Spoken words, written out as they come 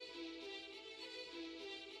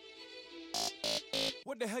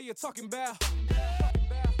What the hell you talking about?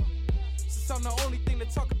 Since I'm the only thing to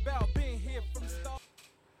talk about, being here from the start.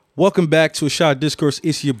 Welcome back to A Shot of Discourse.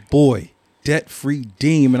 It's your boy, Debt Free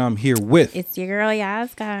Deem, and I'm here with. It's your girl,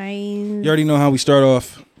 Yas, guys. You already know how we start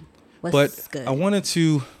off. What's but good? I wanted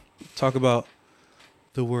to talk about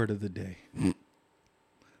the word of the day.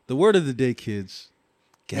 The word of the day, kids.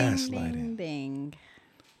 Gaslighting. Ding, ding, ding.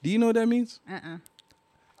 Do you know what that means? I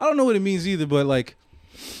don't know what it means either, but like,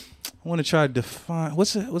 I want to try to define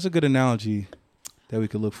what's a good analogy that we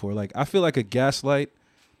could look for. Like, I feel like a gaslight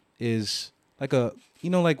is like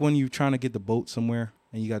like when you're trying to get the boat somewhere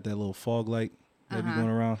and you got that little fog light that be going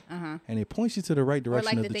around, and it points you to the right direction.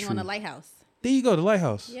 Or like of the thing truth. on the lighthouse. There you go, the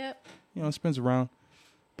lighthouse. Yep. You know, it spins around.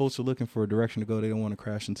 Boats are looking for a direction to go. They don't want to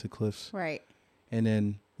crash into cliffs. Right. And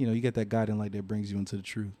then, you get that guiding light that brings you into the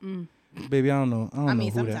truth. Baby, I don't know. I don't know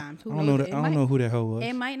who that. I don't know who that hoe was.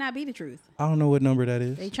 It might not be the truth. I don't know what number that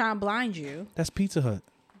is. They try and blind you. That's Pizza Hut.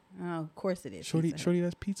 Oh, of course it is. Shorty,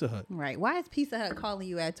 that's Pizza Hut. Right. Why is Pizza Hut calling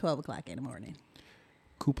you at 12 o'clock in the morning?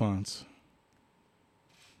 Coupons.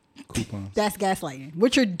 That's gaslighting.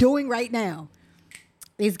 What you're doing right now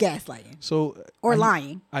is gaslighting. So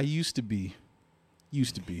lying. I used to be.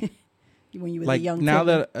 When you was like a young now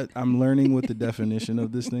Timmy. that I'm learning what the definition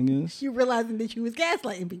of this thing is. You realizing that you was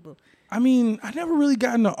gaslighting people. I mean, I never really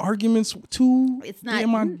got into arguments It's not in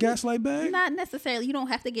my gaslight bag. Not necessarily. You don't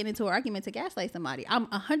have to get into an argument to gaslight somebody. I'm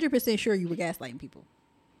 100% sure you were gaslighting people.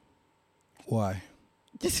 Why?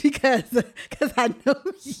 Just because I know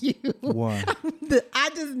you. Why? I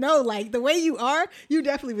just know, like, the way you are, you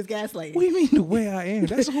definitely was gaslighting. What do you mean the way I am?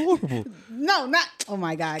 That's horrible. No, not. Oh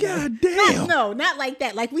my God. God damn. No, not like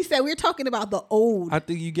that. Like we said, we're talking about the old. I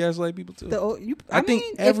think you gaslight people too. I think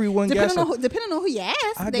mean, everyone depending on who you ask.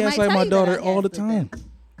 I they might gaslight tell my you that daughter I all the gaslit them.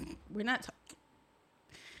 time. We're not.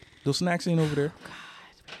 Those snacks ain't over there. God,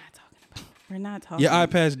 we're not talking. Your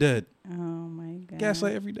iPad's dead. Oh my God.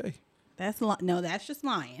 Gaslight every day. That's just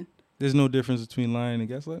lying. There's no difference between lying and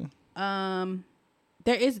gaslighting.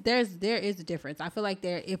 There is a difference. I feel like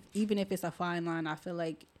even if it's a fine line, I feel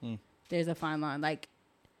like there's a fine line, like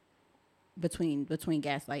between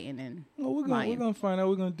gaslighting and lying. We're gonna find out.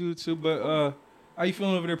 We're gonna do it too. But how you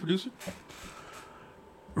feeling over there, producer?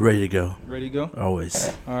 Ready to go. Ready to go?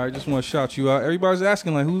 Always. All right, just want to shout you out. Everybody's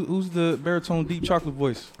asking like, who's the baritone deep chocolate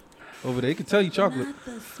voice over there? They can tell you chocolate. Not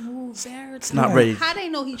the smooth baritone. It's not ready. How they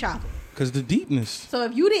know he chocolate? Cause the deepness. So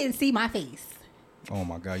if you didn't see my face. Oh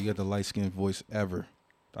my God, you got the light skinned voice ever.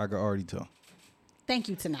 I can already tell. Thank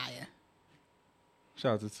you, Tanaya.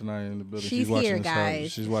 Shout out to Tanaya in the building. She's watching here, this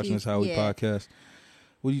guys. She's watching this How We podcast.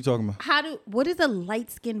 What are you talking about? What does a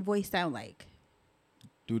light skinned voice sound like?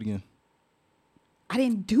 Do it again. I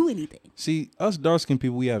didn't do anything. See, us dark skinned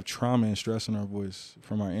people, we have trauma and stress in our voice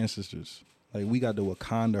from our ancestors. Like we got the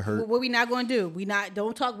Wakanda hurt. What we not going to do?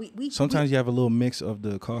 Don't talk. Sometimes you have a little mix of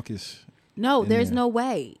the caucus. No, there's there. no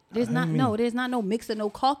way. There's not no mix of no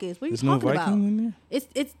caucus. What are you There's talking no Viking about? in there?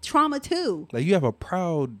 It's trauma too. Like you have a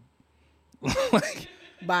proud like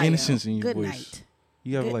innocence in your Good voice. night.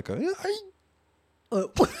 You have Good- like a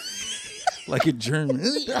like a German.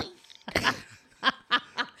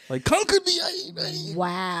 Like conquer the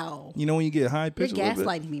Wow. You know when you get high You're pitched a little bit?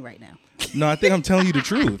 gaslighting me right now. No, I think I'm telling you the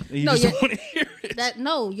truth. And you No, just you're- don't want to hear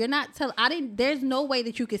it. You're not telling. I didn't. There's no way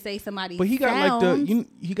that you could say somebody. But he got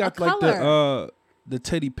he got like color. the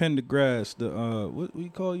Teddy Pendergrass, the what you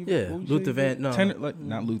call you? Yeah, what you Luther say? Van. No,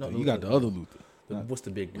 not Luther. No, You got the other Luther. What's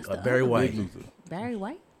the big? the Barry other White. Big Luther. Barry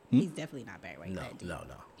White. He's definitely not Barry White. No.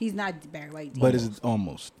 He's not Barry White. But it's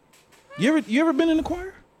almost. You ever been in the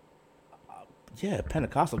choir? Yeah,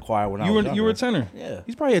 Pentecostal choir when I You was were a younger. tenor. Yeah.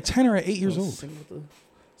 He's probably a tenor at 8 years old. Sing with the-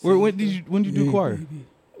 When did you do choir?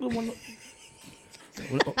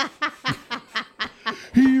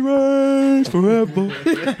 He reigns forever.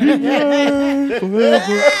 He reigns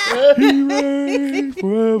forever. He reigns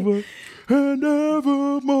forever and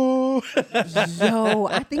evermore. Yo,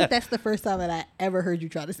 I think that's the first time that I ever heard you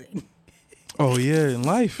try to sing. Oh yeah, in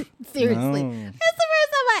life. Seriously, No. that's the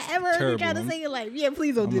first time I ever heard you try to Terrible. sing in life. Yeah,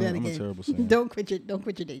 please don't do that I'm a again. terrible singer. Don't quit your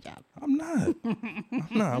day job. I'm not.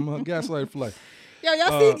 I'm a gaslighter for life. Yo,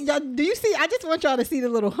 y'all see? Do you see? I just want y'all to see the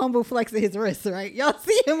little humble flex of his wrist, right? Y'all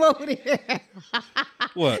see him over there?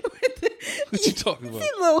 What? What you talking about? See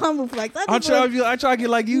the little humble flex. I try to get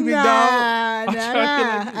like you, big dog.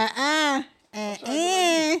 Nah.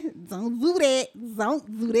 Don't do that.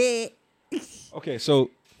 Don't do that. Okay,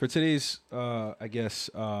 so for today's, I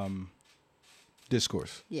guess,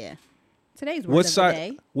 discourse. Yeah. Today's word of the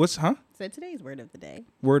day. So today's word of the day.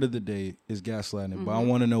 Word of the day is gaslighting, but I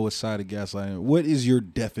want to know what side of gaslighting. What is your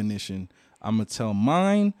definition? I'm gonna tell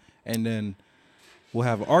mine, and then We'll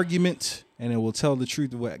have an argument, and then we'll tell the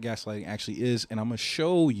truth of what gaslighting actually is. And I'm going to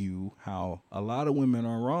show you how a lot of women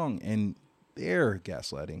are wrong and they're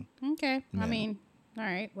gaslighting. Okay. Men. I mean, all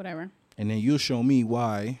right, whatever. And then you'll show me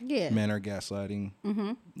why men are gaslighting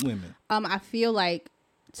women. I feel like,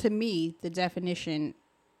 to me, the definition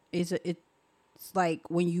is it's like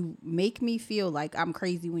when you make me feel like I'm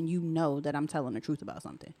crazy when you know that I'm telling the truth about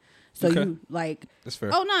something. So you like, that's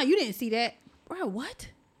fair. Oh no, you didn't see that, bro. What?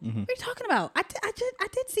 What are you talking about? I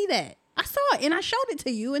did see that. I saw it and I showed it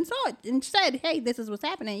to you and saw it and said, hey, this is what's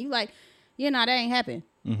happening. You like, yeah, no, that ain't happened,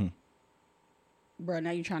 bro.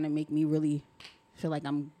 Now you're trying to make me really feel like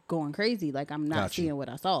I'm going crazy, like I'm not seeing what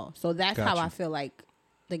I saw. So that's how I feel like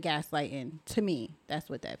the gaslighting, to me, that's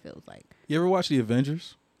what that feels like. You ever watch The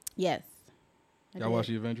Avengers? Yes. Y'all watch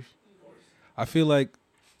The Avengers? I feel like,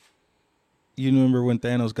 you remember when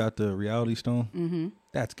Thanos got the reality stone?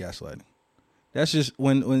 That's gaslighting. That's just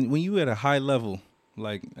when you at a high level,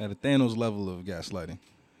 like at a Thanos level of gaslighting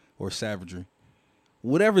or savagery,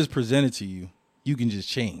 whatever is presented to you, you can just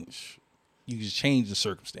change. You can just change the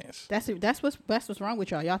circumstance. That's what's wrong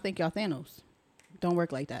with y'all. Y'all think y'all Thanos. Don't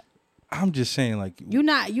work like that. I'm just saying, like, you're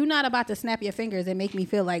not about to snap your fingers and make me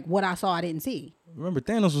feel like what I saw I didn't see. Remember,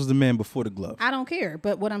 Thanos was the man before the glove. I don't care,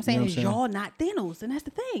 but what I'm saying is y'all not Thanos, and that's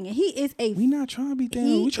the thing. And he is a. We not trying to be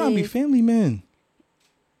Thanos. We trying to be family men.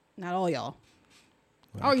 Not all y'all.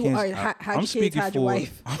 Well, hide your kids, hide your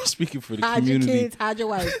wife. I'm speaking for the hide community. Hide your kids, hide your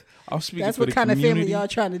wife. I'm speaking That's for what the kind of community family y'all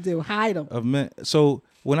trying to do. Hide them. Of men. So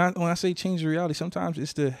when I say change the reality, sometimes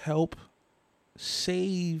it's to help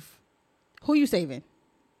save. Who you saving?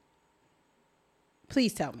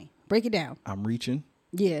 Please tell me. Break it down. I'm reaching.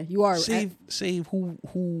 Yeah, you are. Save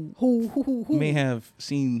who may have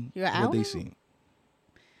seen what they seen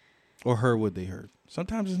or heard what they heard.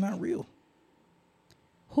 Sometimes it's not real.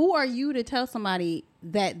 Who are you to tell somebody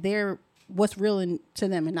that they're what's real to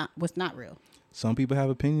them and not what's not real? Some people have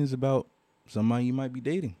opinions about somebody you might be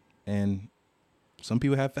dating, and some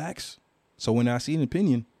people have facts. So when I see an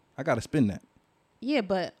opinion, I got to spin that. Yeah,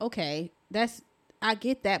 but okay, I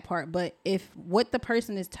get that part. But if what the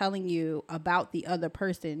person is telling you about the other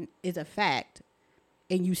person is a fact,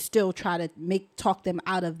 and you still try to talk them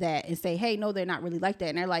out of that and say, hey, no, they're not really like that.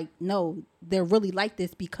 And they're like, no, they're really like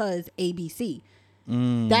this because ABC.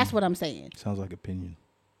 That's what I'm saying. Sounds like opinion.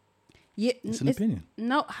 Yeah, it's an opinion.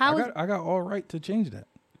 No, I got all right to change that.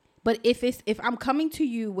 But if I'm coming to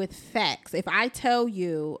you with facts, if I tell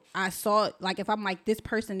you I saw, like if I'm like, this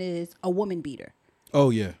person is a woman beater.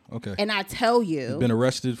 Oh yeah, okay. And I tell you, he's been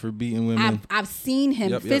arrested for beating women. I've seen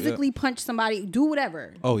him physically punch somebody, do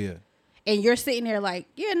whatever. Oh yeah. And you're sitting there like,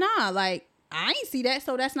 yeah, nah, like I ain't see that,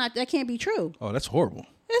 so that can't be true. Oh, that's horrible.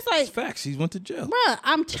 It's like, it's facts. He went to jail. Bruh,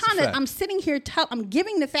 I'm sitting here, I'm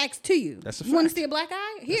giving the facts to you. That's a fact. You want to see a black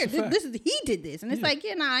eye? Here, this is, he did this. And it's like,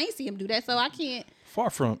 yeah, nah, I ain't see him do that, so I can't. Far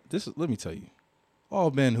from this. Let me tell you,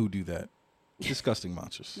 all men who do that, disgusting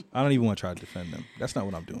monsters. I don't even want to try to defend them. That's not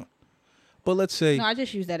what I'm doing. But let's say. No, I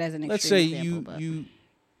just use that as an extreme let's say example, you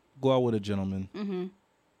go out with a gentleman.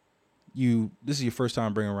 Mm-hmm. This is your first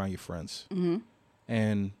time bringing around your friends. Mm-hmm.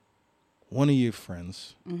 And one of your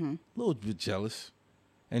friends, a little bit jealous,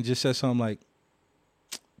 and just says something like,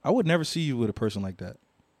 I would never see you with a person like that.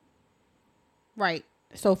 Right.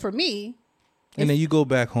 So for me. And then you go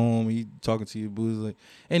back home, and you talking to your booze, like,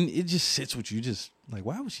 and it just sits with you, just like,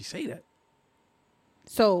 why would she say that?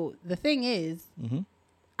 So the thing is,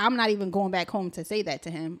 I'm not even going back home to say that to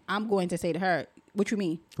him. I'm going to say to her, what you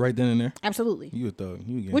mean? Right then and there? Absolutely. You a thug.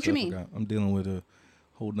 What you mean? I'm dealing with a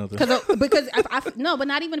whole nother. Because no, but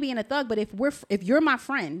not even being a thug. But if you're my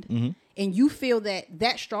friend and you feel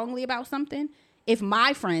that strongly about something, if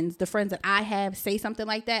my friends, the friends that I have, say something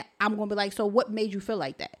like that, I'm going to be like, so what made you feel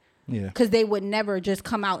like that? Yeah. Because they would never just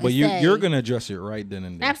come out and say. But you're going to address it right then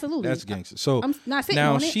and there. Absolutely. That's gangster. So I'm not sitting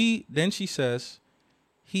now on it. Then she says,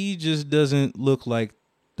 he just doesn't look like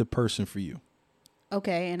the person for you.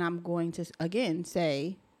 Okay, and I'm going to again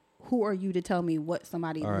say, who are you to tell me what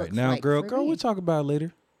somebody looks like? All right, now, girl, we'll talk about it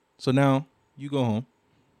later. So now you go home.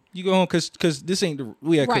 You go home because this ain't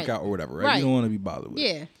we had cookout or whatever, right? You don't want to be bothered with.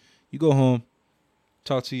 Yeah. You go home,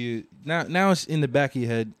 talk to you. Now it's in the back of your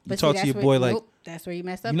head. You talk to your boy like. Nope, that's where you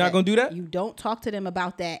messed up. You're not gonna do that. You don't talk to them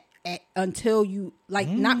about that until you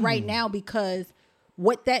not right now, because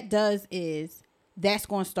what that does is that's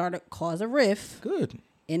going to start to cause a rift. Good.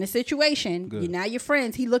 In a situation. Now your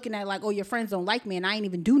friends, he looking at like, oh, your friends don't like me and I ain't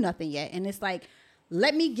even do nothing yet. And it's like,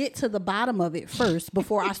 let me get to the bottom of it first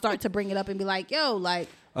before I start to bring it up and be like, yo, like.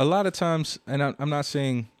 A lot of times, and I'm not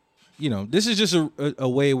saying, this is just a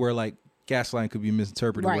way where like gaslighting could be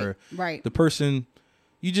misinterpreted, where the person,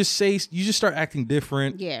 you just start acting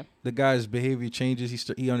different. Yeah. The guy's behavior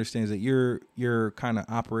changes. He understands that you're kind of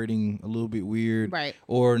operating a little bit weird. Right.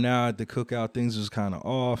 Or now at the cookout, things was kind of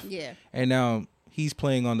off. Yeah. And now he's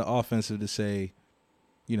playing on the offensive to say,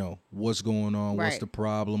 what's going on? Right. What's the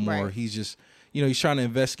problem? Right. Or he's just, he's trying to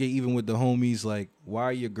investigate even with the homies. Like, why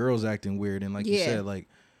are your girls acting weird? And like you said, like,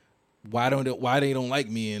 why they don't like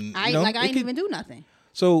me? And I didn't even do nothing.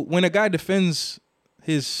 So when a guy defends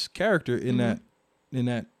his character in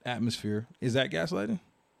that atmosphere, is that gaslighting?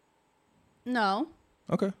 No.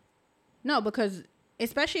 Okay. No, because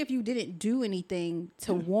especially if you didn't do anything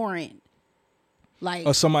to warrant,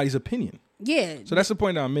 like, somebody's opinion. Yeah. So that's the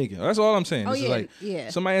point that I'm making. That's all I'm saying. Oh, This is like, yeah.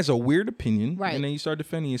 somebody has a weird opinion, right, and then you start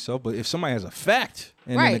defending yourself. But if somebody has a fact,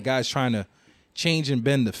 and right, then the guy's trying to change and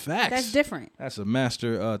bend the facts, that's different. That's a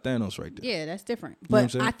master Thanos right there. Yeah, that's different. You know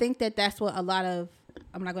but I think that's what a lot of,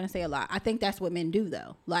 I'm not going to say a lot, I think that's what men do,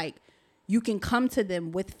 though. Like, you can come to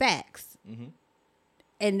them with facts,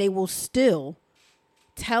 and they will still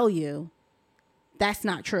tell you that's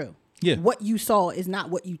not true. Yeah. What you saw is not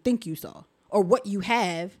what you think you saw. Or what you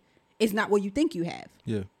have is not what you think you have.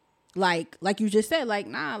 Yeah. Like you just said, like,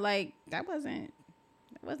 nah, like, that was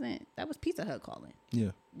Pizza Hut calling.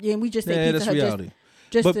 Yeah. Yeah, and we just say Pizza that's Hut reality.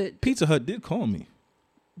 But Pizza Hut did call me.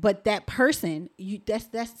 But that person, that's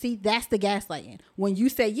the gaslighting. When you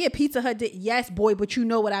say, yeah, Pizza Hut did, yes, boy, but you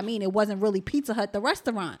know what I mean. It wasn't really Pizza Hut, the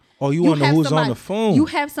restaurant. Oh, you want to know who's on the phone? You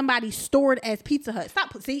have somebody stored as Pizza Hut.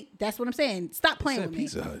 See, that's what I'm saying. Stop playing with me.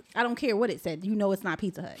 Pizza Hut. I don't care what it said. You know it's not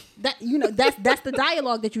Pizza Hut. That's the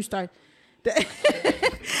dialogue that you start.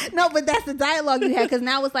 No, but that's the dialogue you had, because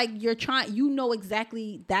now it's like you're trying. You know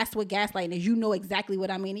exactly. That's what gaslighting is. You know exactly what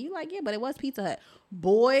I mean. And you're like, yeah, but it was Pizza Hut,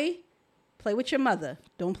 boy. Play with your mother.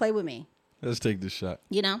 Don't play with me. Let's take this shot.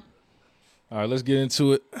 You know? All right, let's get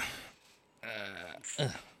into it.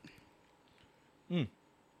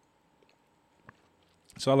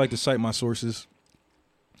 So I like to cite my sources.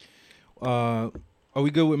 Are we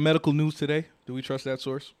good with medical news today? Do we trust that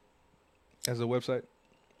source as a website?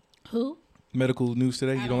 Who? Medical news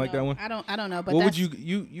today. You don't like that one? I don't know. But what would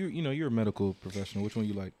you're a medical professional. Which one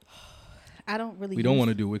you like? I don't really. We don't want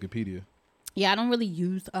to do Wikipedia. Yeah, I don't really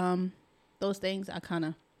use those things. I kind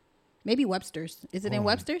of maybe Webster's. Is it in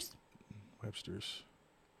Webster's? Webster's.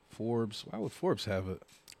 Forbes. Why would Forbes have it?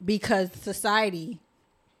 Because society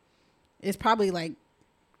is probably like.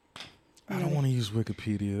 I don't want to use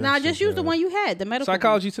Wikipedia. Nah, just use the one you had. The medical.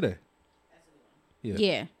 Psychology Today. Yeah.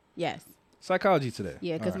 Yeah. Yes. Psychology Today.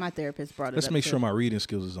 Yeah, because my therapist brought it up. Let's make sure my reading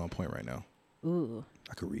skills is on point right now. Ooh.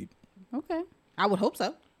 I could read. Okay. I would hope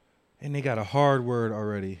so. And they got a hard word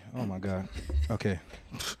already. Oh my God. Okay.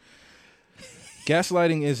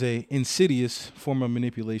 Gaslighting is a insidious form of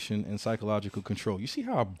manipulation and psychological control. You see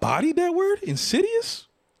how I bodied that word? Insidious?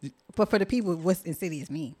 But for the people, what's insidious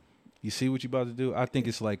mean? You see what you about to do? I think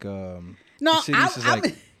it's like no, insidious is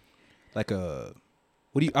like a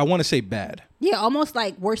I want to say bad. Yeah, almost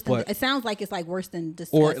like worse than it sounds like it's like worse than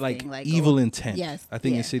disgusting. Or like evil intent. Yes. I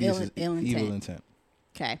think insidious is evil intent.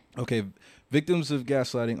 Okay. Victims of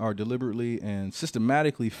gaslighting are deliberately and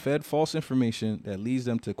systematically fed false information that leads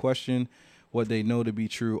them to question what they know to be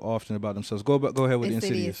true often about themselves. Go ahead with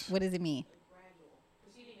insidious. What does it mean?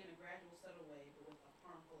 Proceeding in a gradual, subtle way, but with a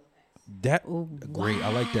harmful effect. Great.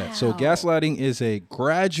 I like that. So gaslighting is a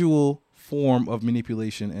gradual form of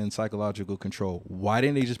manipulation and psychological control. Why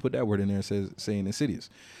didn't they just put that word in there saying insidious?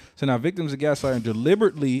 So now victims of gaslighting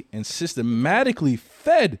deliberately and systematically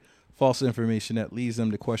fed false information that leads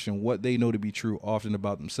them to question what they know to be true often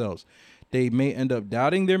about themselves. They may end up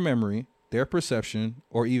doubting their memory, their perception,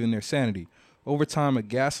 or even their sanity. Over time, a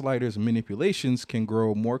gaslighter's manipulations can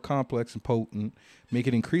grow more complex and potent, make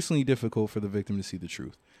it increasingly difficult for the victim to see the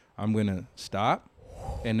truth. I'm going to stop,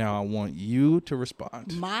 and now I want you to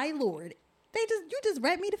respond. My Lord, you just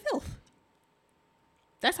read me to filth.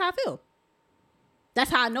 That's how I feel. That's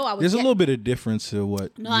how I know I was. There's a little bit of difference to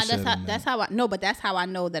what. No, that's how I know. But that's how I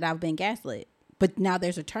know that I've been gaslit. But now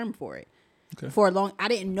there's a term for it. Okay. For a long, I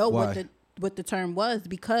didn't know Why? what the term was,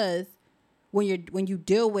 because when you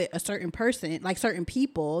deal with a certain person, like certain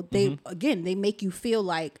people, they they make you feel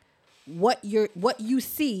like what you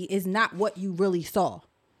see is not what you really saw.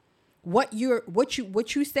 What you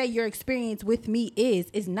say your experience with me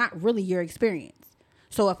is not really your experience.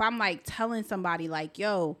 So if I'm like telling somebody like,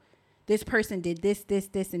 yo, this person did this,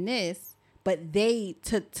 and this, but they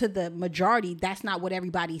to the majority, that's not what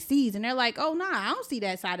everybody sees, and they're like, oh nah, I don't see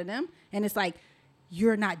that side of them, and it's like,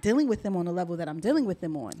 you're not dealing with them on the level that I'm dealing with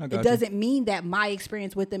them on. It doesn't mean that my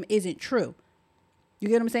experience with them isn't true. You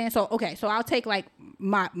get what I'm saying? So okay, so I'll take like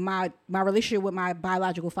my relationship with my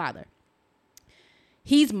biological father.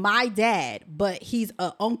 he's my dad, but he's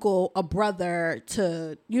a uncle, a brother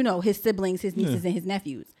to, his siblings, his nieces, and his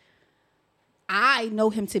nephews. I know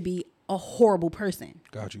him to be a horrible person.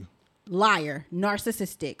 Got you. Liar,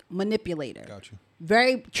 narcissistic, manipulator. Got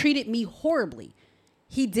you. Treated me horribly.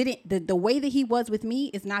 He didn't, the way that he was with me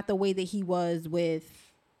is not the way that he was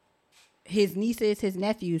with his nieces, his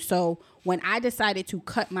nephews. So when I decided to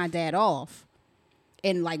cut my dad off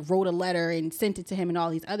and like wrote a letter and sent it to him and all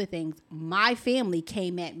these other things, my family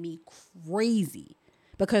came at me crazy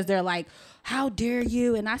because they're like, how dare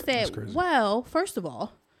you? And I said, well, first of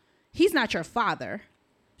all, he's not your father.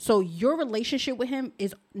 So your relationship with him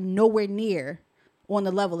is nowhere near on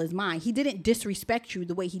the level as mine. He didn't disrespect you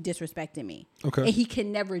the way he disrespected me. Okay. And he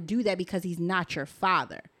can never do that because he's not your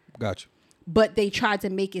father. Gotcha. But they tried to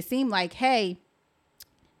make it seem like, hey,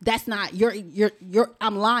 that's not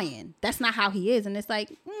I'm lying. That's not how he is. And it's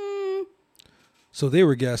like, So they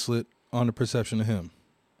were gaslit on the perception of him.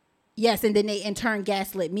 Yes, and then they in turn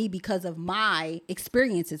gaslit me because of my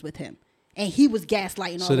experiences with him. And he was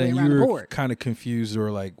gaslighting all the way around the board. So then you were kind of confused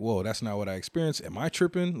or like, whoa, that's not what I experienced. Am I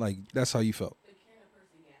tripping? Like, that's how you felt. But can a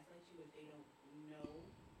person gaslight you if they don't know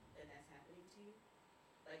that that's happening to you?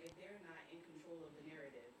 Like, if they're not in control of the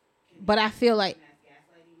narrative, but I feel like, that's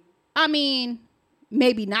gaslighting you? I mean,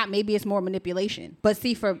 maybe not. Maybe it's more manipulation. But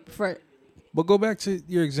see, for But go back to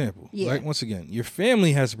your example. Yeah. Like, once again, your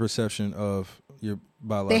family has a perception of your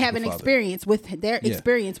biological they have an father, experience with their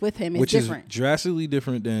experience with him is which different. is drastically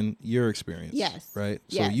different than your experience. Yes. Right?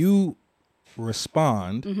 Yes. So you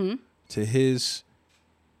respond Mm-hmm. to his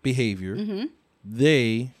behavior. Mm-hmm.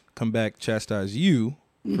 They come back, chastise you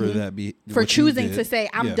for that. For what you choosing did. to say,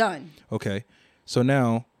 I'm Yeah. done. Okay. So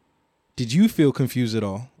now, did you feel confused at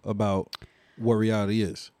all about what reality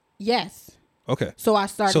is? Yes. Okay. So I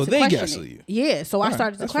started So to they question gaslit it. you. Yeah. So I Alright,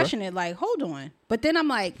 started to that's question it like, hold on. But then I'm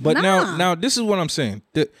like, But nah. now this is what I'm saying.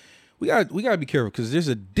 That we got to be careful because there's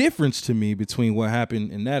a difference to me between what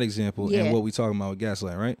happened in that example Yeah. and what we talking about with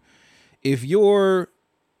gaslight, right?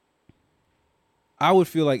 I would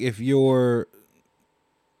feel like if your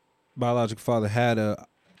biological father had a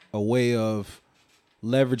way of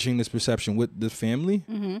leveraging this perception with the family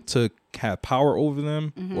Mm-hmm. to have power over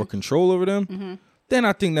them or control over them, then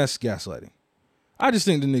I think that's gaslighting. I just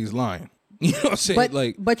think the nigga's lying. You know what I'm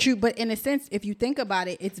saying? But in a sense, if you think about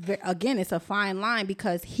it, it's it's a fine line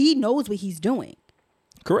because he knows what he's doing.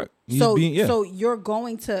 Correct. So you're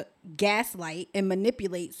going to gaslight and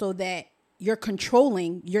manipulate so that you're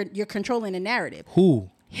controlling the narrative. Who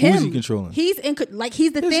Him. is he controlling? He's the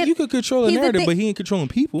Thanos. You could control a he's the narrative, Tha- but he ain't controlling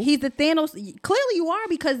people. He's the Thanos. Clearly, you are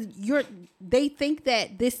because they think that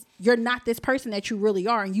you're not this person that you really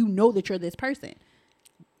are, and you know that you're this person.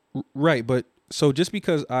 Right, but so just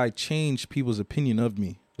because I change people's opinion of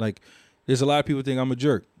me, like there's a lot of people think I'm a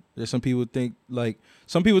jerk. There's some people think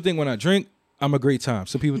when I drink, I'm a great time.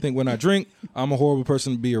 Some people think when I drink, I'm a horrible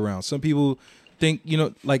person to be around. Some people think,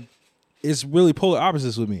 like it's really polar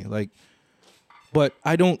opposites with me. Like, but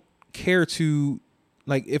I don't care to,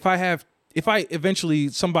 like, if I eventually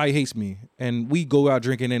somebody hates me and we go out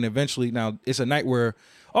drinking and eventually now it's a night where,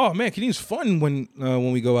 oh man, Kadeem's fun when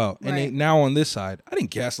we go out. And Right. now on this side, I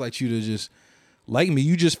didn't gaslight you to just like me.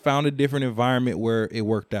 You just found a different environment where it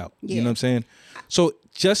worked out. Yeah. You know what I'm saying? So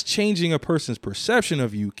just changing a person's perception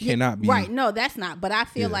of you cannot be right. No, that's not. But I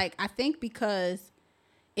feel Yeah. like I think because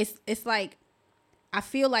it's like I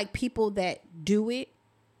feel like people that do it,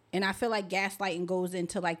 and I feel like gaslighting goes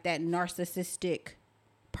into like that narcissistic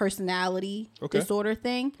personality disorder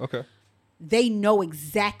thing. Okay. They know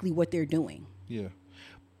exactly what they're doing. Yeah.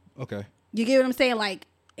 Okay. You get what I'm saying? Like,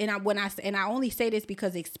 and I only say this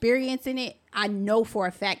because experiencing it, I know for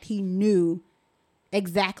a fact he knew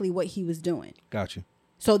exactly what he was doing. Got you.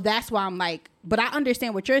 So that's why I'm like, but I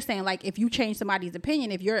understand what you're saying. Like, if you change somebody's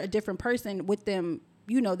opinion, if you're a different person with them,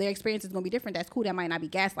 their experience is going to be different. That's cool. That might not be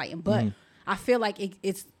gaslighting, but I feel like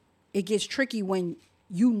it gets tricky when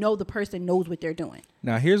the person knows what they're doing.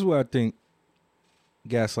 Now, here's where I think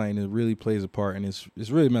gaslighting really plays a part, and it's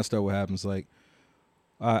really messed up what happens. Like,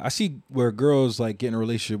 I see where girls like get in a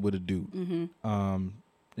relationship with a dude, and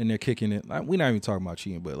they're kicking it. Like, we're not even talking about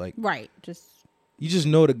cheating, but like, right? You just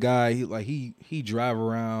know the guy. He drive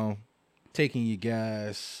around, taking your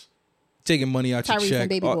gas, taking money out your Tyrese check. and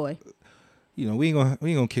baby boy. We ain't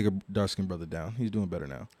gonna kick a dark skinned brother down. He's doing better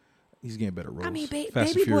now. He's getting better roles. I mean, Fast and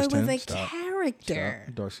baby boy Furious was 10. a Stop. character.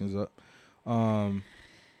 Stop. Dark skins up.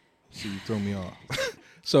 See, you throw me off.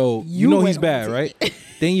 So You he's went bad, on right?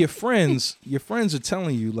 Then your friends are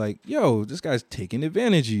telling you like, yo, this guy's taking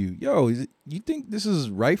advantage of you. Yo, you think this is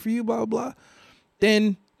right for you? Blah, blah.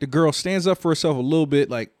 Then the girl stands up for herself a little bit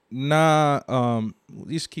like, nah,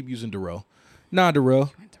 just keep using Darrell. nah,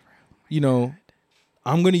 Darrell, you know,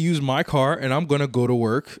 I'm going to use my car and I'm going to go to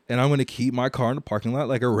work and I'm going to keep my car in the parking lot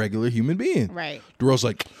like a regular human being. Right. Darrell's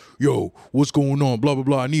like, yo, what's going on? Blah, blah,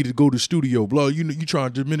 blah. I need to go to the studio. Blah, you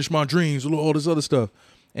trying to diminish my dreams, all this other stuff.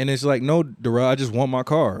 And it's like, no, Darrell, I just want my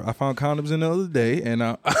car. I found condoms in the other day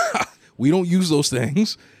and we don't use those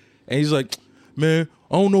things. And he's like, man,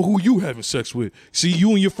 I don't know who you having sex with. See, you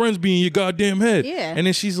and your friends be in your goddamn head. Yeah. And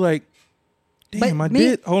then she's like, damn, I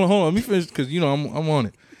did. Hold on. Let me finish because, I'm on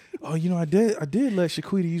it. Oh, I did let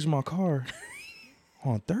Shaquita use my car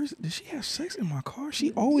on Thursday. Did she have sex in my car?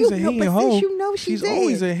 She always a hating hoe. She's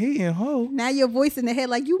always a hating hoe. Now your voice in the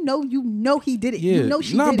head like you know he did it. Yeah. You know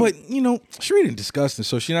she did but it. Sharita disgusting.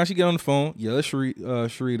 So she get on the phone, yell at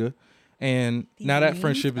Sharita, and now that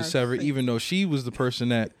friendship is severed. Even though she was the person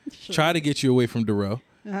that tried to get you away from Darrell.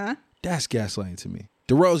 That's gaslighting to me.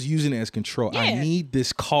 Darrell's using it as control. Yeah. I need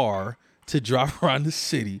this car to drive around the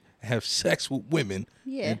city, have sex with women,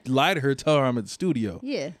 and lie to her, tell her I'm at the studio.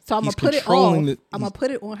 Yeah. So I'm going to put it on. I'm going to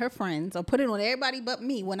put it on her friends. I'll put it on everybody but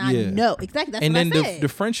me when I know. Exactly. That's what I said. And then the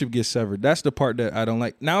friendship gets severed. That's the part that I don't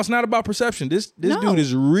like. Now, it's not about perception. This dude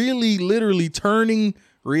is really, literally turning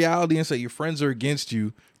reality and say your friends are against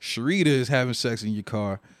you. Sharita is having sex in your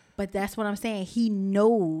car. But that's what I'm saying. He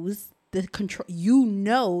knows the control. You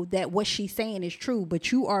know that what she's saying is true,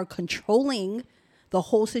 but you are controlling the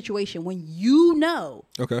whole situation when you know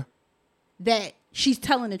that she's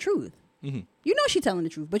telling the truth. Mm-hmm. You know she's telling the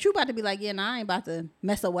truth, but you about to be like, yeah, I ain't about to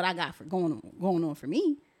mess up what I got for going on for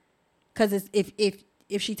me. Because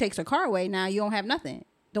if she takes her car away, now you don't have nothing.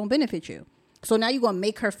 Don't benefit you. So now you're going to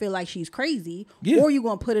make her feel like she's crazy, or you're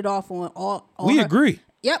going to put it off on all we her. Agree.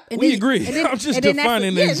 Yep. And we agree. And then, I'm just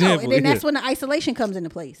defining an example. And then that's when the isolation comes into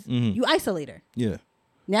place. Mm-hmm. You isolate her. Yeah.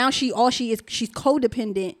 Now she's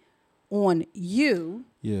codependent on you.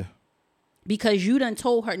 Yeah. Because you done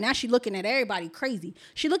told her. Now she looking at everybody crazy.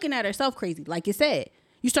 She looking at herself crazy. Like you said,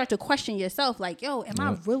 you start to question yourself. Like, yo, am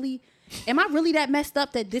I really that messed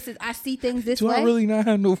up that I see things this way? Do I really not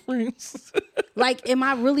have no friends? Like, am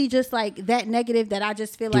I really just like that negative that I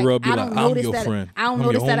just feel like I don't like, notice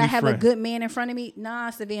that I have friend. a good man in front of me? Nah,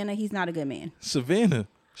 Savannah, he's not a good man. Savannah,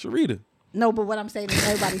 Sharita. No, but what I'm saying is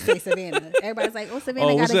everybody say Savannah. Everybody's like, oh,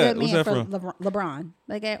 Savannah got a good man for LeBron.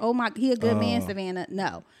 Like, oh my, he a good man, Savannah.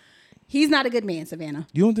 No, he's not a good man, Savannah.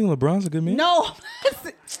 You don't think LeBron's a good man? No.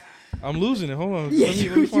 I'm losing it. Hold on. Yeah,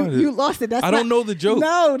 you lost it. I don't know the joke.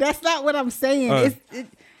 No, that's not what I'm saying.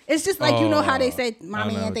 It's just like, how they say, my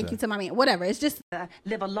man, thank you to my man. Whatever. It's just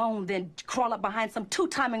live alone, then crawl up behind some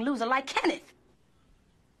two-timing loser like Kenneth.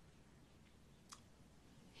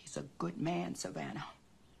 He's a good man, Savannah.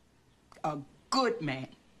 A good man.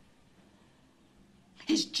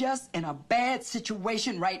 He's just in a bad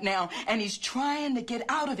situation right now, and he's trying to get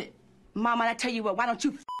out of it. Mama, I tell you what, why don't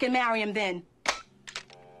you fucking marry him then?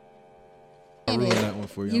 I ruined that one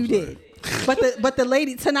for you. You did. But the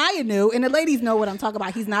lady, Tanaya knew, and the ladies know what I'm talking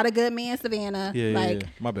about. He's not a good man, Savannah. Yeah.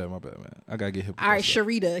 My bad, man. I gotta get hip. All right,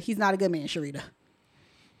 Sharita. He's not a good man, Sharita.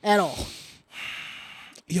 At all.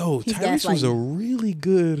 Yo, Tyrese was a really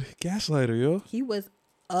good gaslighter, yo. He was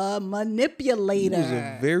a manipulator. He was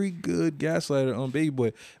a very good gaslighter on Baby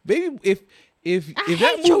Boy. Baby, if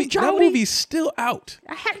that movie's still out,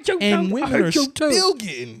 and women are still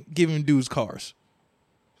giving dudes cars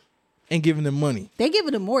and giving them money. They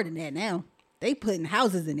giving them more than that now. They putting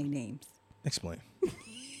houses in their names. Explain. What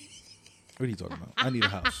are you talking about? I need a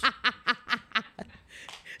house.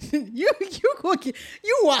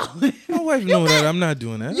 you wild. My wife knows that I'm not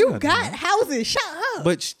doing that. You got houses. Shut up.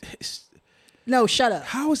 But no, shut up.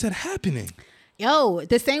 How is that happening? Yo,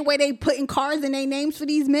 the same way they putting cars in their names for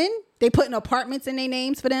these men, they putting apartments in their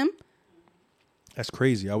names for them. That's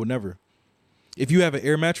crazy. I would never. If you have an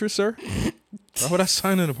air mattress, sir, why would I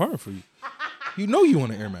sign an apartment for you? You know you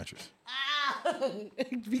want an air mattress.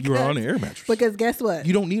 You're on an air mattress. Because guess what?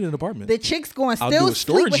 You don't need an apartment. The chick's going to still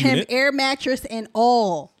sleep with him, air mattress and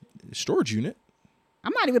all. Storage unit.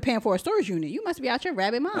 I'm not even paying for a storage unit. You must be out your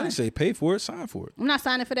rabbit mind. I didn't say pay for it, sign for it. I'm not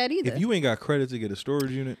signing for that either. If you ain't got credit to get a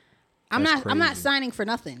storage unit, I'm not signing for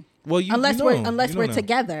nothing. Well, unless we're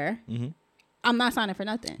together, I'm not signing for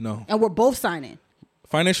nothing. No. And we're both signing.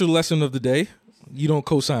 Financial lesson of the day. You don't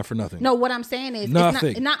co-sign for nothing. No, what I'm saying is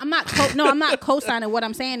nothing. I'm not co-signing. What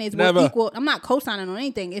I'm saying is we're equal. I'm not co-signing on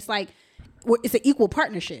anything. It's like it's an equal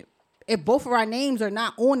partnership. If both of our names are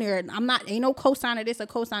not on there, ain't no co-signer this or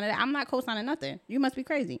co-signer that. I'm not co-signing nothing. You must be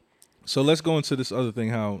crazy. So let's go into this other thing,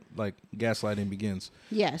 how like gaslighting begins.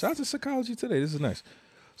 Yes. Shout out to Psychology Today. This is nice.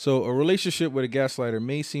 So a relationship with a gaslighter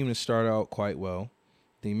may seem to start out quite well.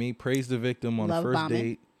 They may praise the victim on the first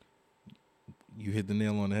date. You hit the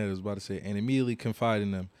nail on the head. I was about to say, and immediately confide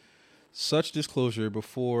in them. Such disclosure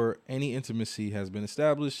before any intimacy has been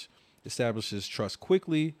establishes trust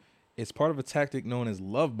quickly. It's part of a tactic known as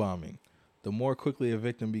love bombing. The more quickly a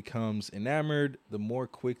victim becomes enamored, the more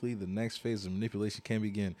quickly the next phase of manipulation can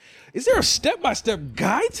begin. Is there a step-by-step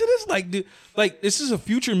guide to this? Like this is a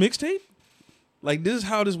Future mixtape? Like this is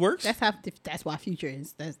how this works? That's why Future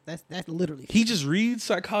is. That's literally. He just reads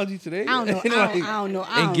Psychology Today. I don't know. I don't know.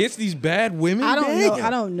 And gets these bad women. I don't know. I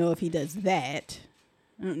don't know if he does that.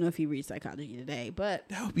 I don't know if he reads Psychology Today, but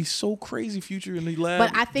that would be so crazy. Future in the lab.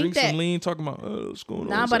 But I think drink that some lean, talking about what's going on.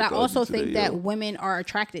 Nah, but I also today, think that women are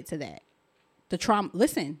attracted to that. The trauma.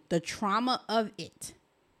 Listen, the trauma of it.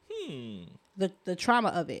 The trauma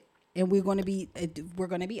of it, and we're going to be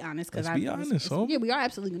honest because Let's be honest. Yeah, we are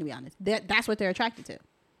absolutely going to be honest. That's what they're attracted to,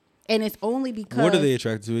 and it's only because what are they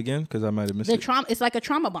attracted to again? Because I might have missed the it. trauma. It's like a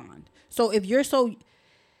trauma bond. So if you're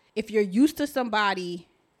used to somebody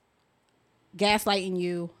gaslighting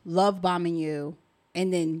you, love bombing you,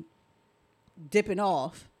 and then dipping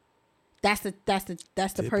off, that's the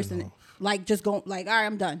person off. like just going like, all right,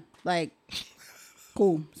 I'm done. Like,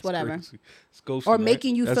 cool, it's whatever. It's ghosting, Or right?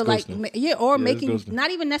 making you That's feel like ghosting. making that's ghosting.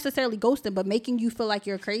 not even necessarily ghosting, but making you feel like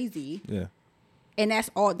you're crazy. Yeah. And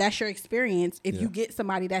that's your experience. If you get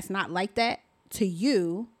somebody that's not like that to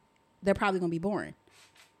you, they're probably gonna be boring.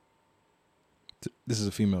 This is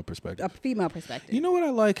a female perspective. A female perspective. You know what I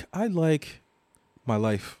like? I like my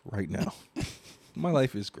life right now. My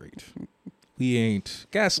life is great. We ain't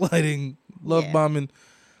gaslighting, love bombing.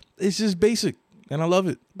 It's just basic, and I love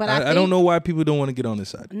it. But I don't know why people don't want to get on this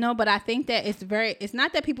side. No, but I think that it's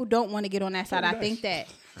not that people don't want to get on that side. I think that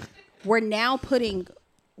we're now putting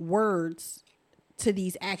words to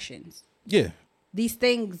these actions. Yeah. These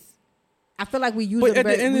things, I feel like we use But them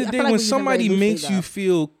at the end of the day, when somebody makes you though.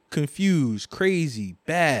 feel confused, crazy,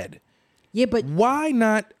 bad, yeah, but why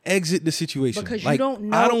not exit the situation? Because like, you don't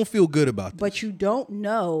know. I don't feel good about this. But you don't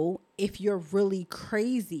know if you're really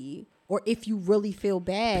crazy or if you really feel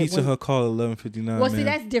bad. Pizza Hut call 11:59. Well, see,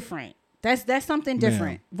 that's different. That's something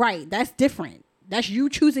different. Right. That's different. That's you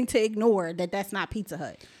choosing to ignore that's not Pizza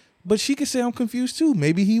Hut. But she could say I'm confused too.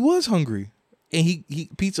 Maybe he was hungry, and he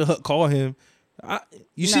Pizza Hut called him.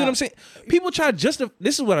 You see what I'm saying? People try this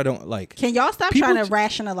is what I don't like. Can y'all stop trying to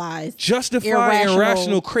rationalize, justify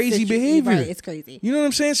irrational crazy behavior? Right, it's crazy. You know what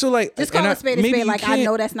I'm saying? So like, just call a spade a spade. Like, I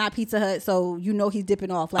know that's not Pizza Hut, so you know he's dipping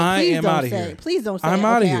off. Like, please don't say. I'm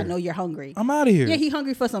out of here. I know you're hungry. I'm out of here. Yeah, he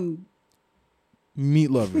hungry for some meat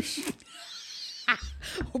lovers.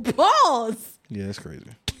 Balls. Yeah, that's crazy.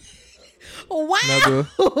 Wow.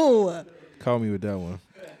 Call me with that one.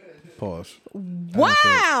 Pause.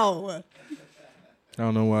 Wow. I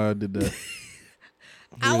don't know why I did that.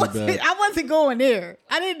 I wasn't going there.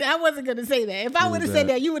 I wasn't gonna say that. If I would have said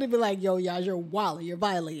that, you would have been like, "Yo, y'all, you're wilding. You're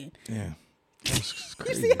violating." Yeah.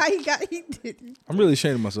 You see how he did. I'm really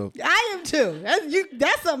ashamed of myself. I am too.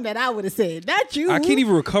 That's something that I would have said. Not you. I can't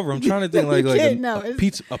even recover. I'm trying to think like a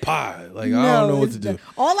pizza, a pie. Like, I don't know what to do.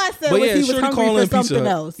 All I said was he was hungry for something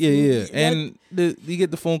else. Yeah. And you get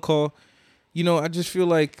the phone call. You know, I just feel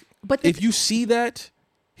like if you see that,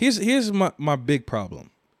 here's my big problem.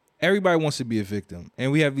 Everybody wants to be a victim,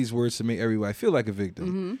 and we have these words to make everybody feel like a victim.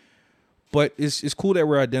 Mm-hmm. But it's cool that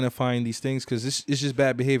we're identifying these things because it's just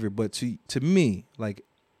bad behavior. But to me, like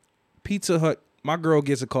Pizza Hut, my girl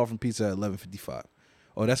gets a call from Pizza at 11:55.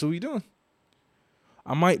 Oh, that's what we doing.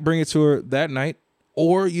 I might bring it to her that night,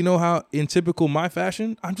 or you know how in typical my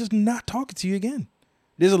fashion, I'm just not talking to you again.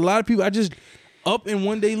 There's a lot of people I just up in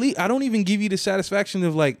one day leave. I don't even give you the satisfaction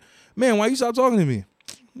of like, man, why you stop talking to me?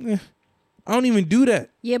 I don't even do that.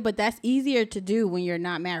 Yeah, but that's easier to do when you're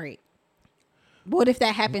not married. What if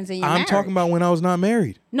that happens in your marriage? I'm talking about when I was not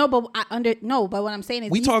married. No, but but what I'm saying is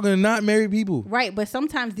we talking to not married people. Right, but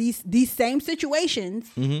sometimes these same situations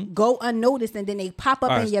go unnoticed and then they pop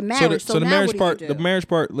up in your marriage. So the marriage part, the marriage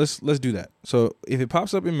part, let's do that. So if it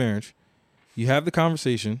pops up in marriage, you have the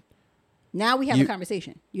conversation. Now we have a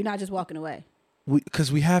conversation. You're not just walking away.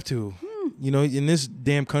 Because we have to. You know, in this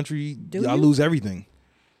damn country, I lose everything.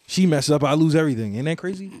 She mess up, I lose everything. Ain't that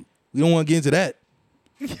crazy? We don't want to get into that.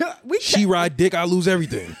 She ride dick, I lose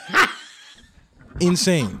everything.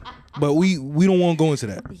 Insane. But we don't want to go into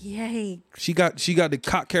that. Yay. She got the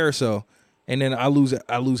cock carousel, and then I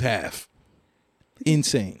lose half.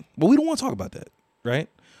 Insane. But we don't want to talk about that, right?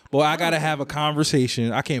 Well, I gotta have a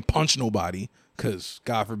conversation. I can't punch nobody, because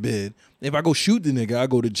God forbid. If I go shoot the nigga, I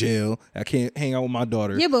go to jail. I can't hang out with my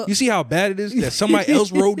daughter. Yeah, but you see how bad it is that somebody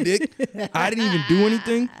else rode dick? I didn't even do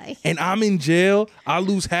anything, and I'm in jail. I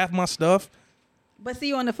lose half my stuff. But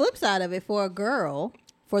see, on the flip side of it, for a girl,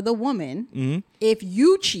 for the woman, if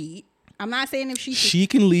you cheat, I'm not saying if she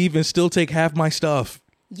can leave and still take half my stuff.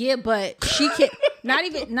 Yeah, but she can not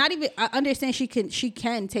even. I understand she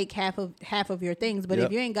can take half of your things, but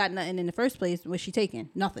if you ain't got nothing in the first place, what's she taking?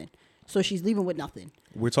 Nothing. So she's leaving with nothing.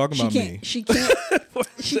 We're talking about me. She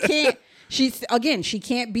can't. She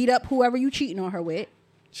can't beat up whoever you cheating on her with.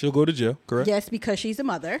 She'll go to jail. Correct. Yes, because she's a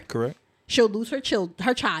mother. Correct. She'll lose her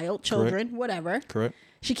children, Correct. whatever. Correct.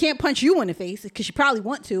 She can't punch you in the face because she probably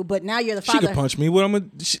want to, but now you're the father. She could punch me.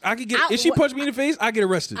 I could get. If she punch me in the face, I get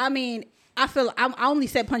arrested. I mean, I only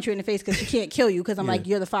said punch you in the face because she can't kill you because I'm like,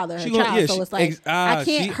 you're the father of her child. So it's like, I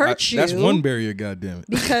can't hurt you. That's one barrier, goddammit.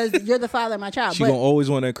 Because you're the father of my child. She gonna always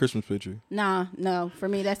want that Christmas picture. Nah, no. For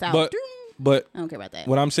me, that's out. But I don't care about that.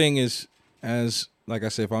 What I'm saying is, like I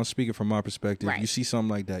said, if I'm speaking from my perspective, right. You see something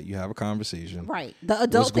like that, you have a conversation. Right. The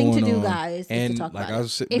adult thing to do, guys, is to talk about it.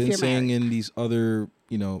 And like I've been saying in these other,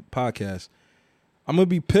 podcasts, I'm going to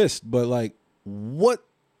be pissed, but like, what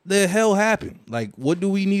the hell happened? Like, what do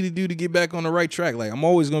we need to do to get back on the right track? Like, I'm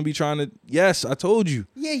always going to be trying to, yes, I told you.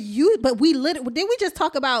 Yeah, but didn't we just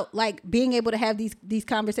talk about like being able to have these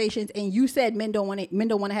conversations, and you said men don't want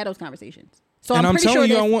to have those conversations. So and I'm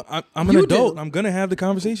telling you, I'm an adult. I'm going to have the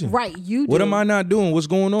conversation. Right, you do. What am I not doing? What's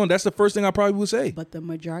going on? That's the first thing I probably would say. But the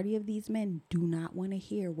majority of these men do not want to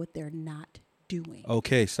hear what they're not doing.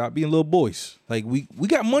 Okay, stop being little boys. Like, we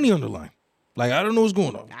got money on the line. Like, I don't know what's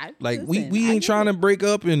going on. We ain't trying to break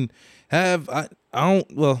up and have, I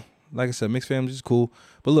don't, well, like I said, mixed families is cool.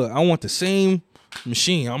 But look, I want the same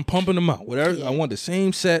machine. I'm pumping them out. Whatever. Yeah. I want the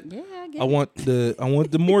same set. Yeah. I want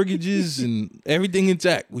the mortgages and everything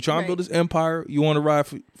intact. We're trying to build this empire. You want to ride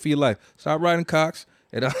for your life. Stop riding cocks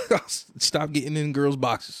and I'll stop getting in girls'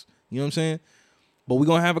 boxes. You know what I'm saying? But we're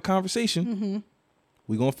going to have a conversation. Mm-hmm.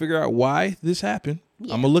 We're going to figure out why this happened.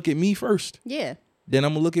 Yeah. I'm going to look at me first. Yeah. Then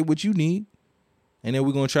I'm going to look at what you need. And then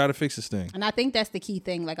we're going to try to fix this thing. And I think that's the key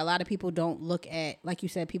thing. Like, a lot of people don't look at, like you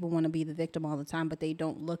said, people want to be the victim all the time, but they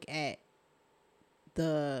don't look at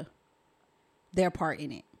their part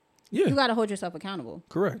in it. Yeah. You got to hold yourself accountable.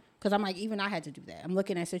 Correct. Because I'm like, even I had to do that. I'm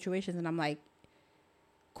looking at situations and I'm like,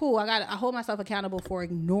 cool, I hold myself accountable for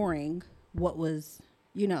ignoring what was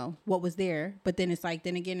there. But then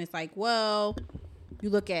again, it's like, well, you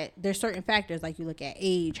look at, there's certain factors, like you look at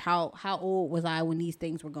age, how old was I when these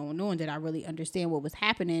things were going on? Did I really understand what was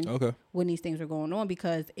happening when these things were going on?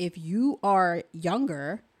 Because if you are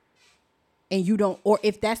younger and you don't, or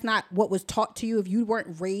if that's not what was taught to you, if you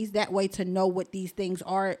weren't raised that way to know what these things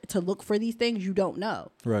are, to look for these things, you don't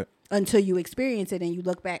know. Right. Until you experience it and you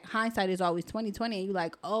look back. Hindsight is always 20/20, and you're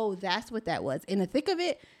like, oh, that's what that was. In the thick of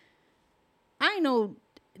it, I know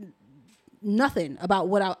nothing about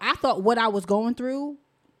what I thought what I was going through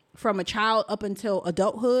from a child up until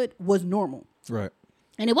adulthood was normal. Right.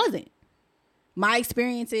 And it wasn't. My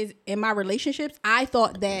experiences in my relationships, I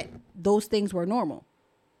thought that those things were normal.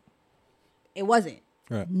 It wasn't.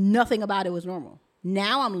 Right. Nothing about it was normal.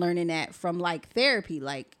 Now I'm learning that from like therapy.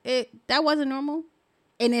 Like, that wasn't normal.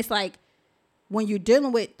 And it's like, when you're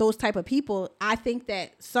dealing with those type of people, I think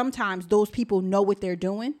that sometimes those people know what they're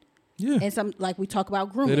doing. Yeah. And some, like we talk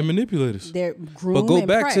about grooming. They're the manipulators. They're grooming. But go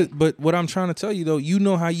back to, but what I'm trying to tell you though, you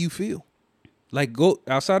know how you feel. Like, go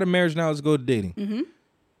outside of marriage now, let's go to dating. Mm-hmm.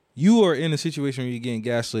 You are in a situation where you're getting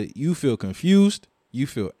gaslit. You feel confused. You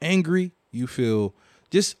feel angry. You feel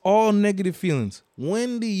just all negative feelings.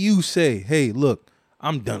 When do you say, hey, look,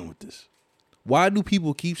 I'm done with this? Why do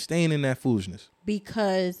people keep staying in that foolishness?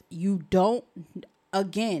 Because you don't,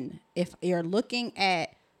 again, if you're looking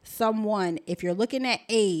at someone, if you're looking at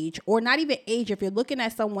age, or not even age, if you're looking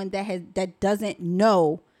at someone that doesn't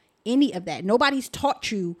know any of that, nobody's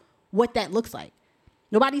taught you what that looks like.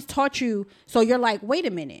 Nobody's taught you. So you're like, wait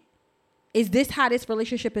a minute. Is this how this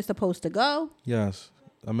relationship is supposed to go? Yes.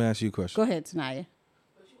 I'm going to ask you a question. Go ahead, Tanaya.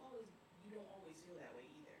 But you don't always feel that way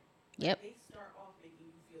either. Yep. They start off making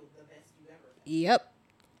you feel the best you ever felt. Yep.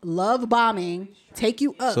 Love bombing. Take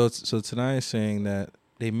you up. So Tanaya is saying that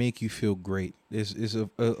they make you feel great. It's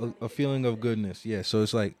a feeling of goodness. Yeah. So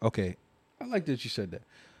it's like, okay, I like that you said that.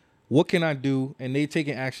 What can I do? And they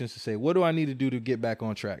taking actions to say, what do I need to do to get back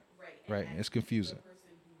on track? Right. It's confusing. The person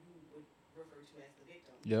who you would refer to as the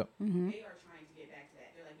victim. Yep. Mm-hmm. They are trying to get back to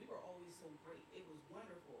that. They're like, we were always so great. It was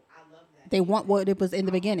wonderful. I love that. They want what it was in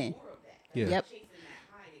the beginning. More of that. Yeah. Yep. Chasing that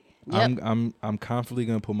high again. Yep. I'm confidently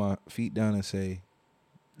gonna put my feet down and say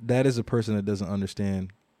that is a person that doesn't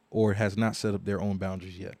understand or has not set up their own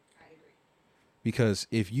boundaries yet. I agree. Because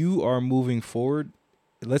if you are moving forward,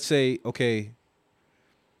 let's say, okay,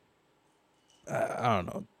 I don't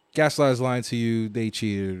know, Gaslight's lying to you, they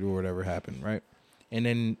cheated or whatever happened, right? And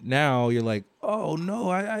then now you're like, oh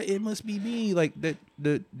no, it must be me, like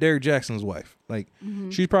the Derek Jackson's wife. Like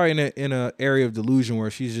she's probably in a area of delusion where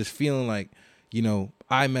she's just feeling like,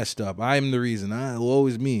 I messed up. I'm the reason. Woe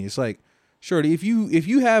is me. It's like, shorty, if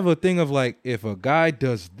you have a thing of like, if a guy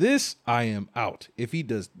does this, I am out. If he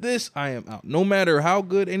does this, I am out. No matter how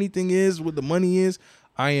good anything is, what the money is,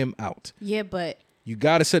 I am out. Yeah, but you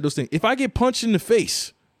got to set those things. If I get punched in the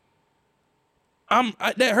face,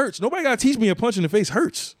 that hurts. Nobody got to teach me a punch in the face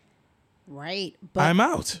hurts. Right. But I'm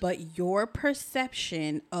out. But your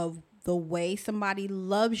perception of the way somebody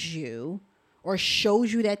loves you or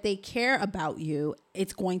shows you that they care about you,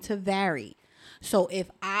 it's going to vary. So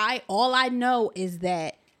all I know is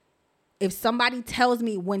that when somebody tells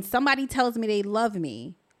me they love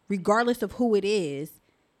me, regardless of who it is,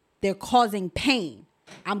 they're causing pain.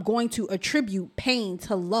 I'm going to attribute pain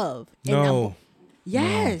to love. No.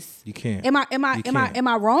 Yes. No, you can't. Am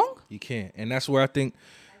I wrong? You can't. And that's where I think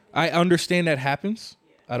I understand that happens.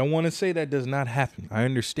 I don't want to say that does not happen. I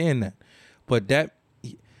understand that. But that,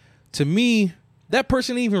 to me, that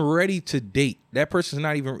person ain't even ready to date. That person's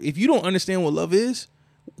not even, if you don't understand what love is,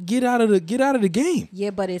 get out of the game. Yeah,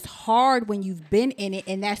 but it's hard when you've been in it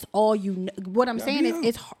and that's all you know. What I'm saying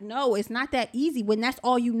is it's not that easy when that's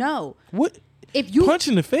all you know. What? If you punch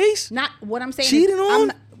in the face? Not what I'm saying. Cheating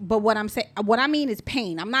on? But what I mean is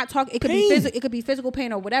pain. I'm not talking, it could be physical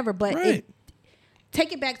pain or whatever, but right.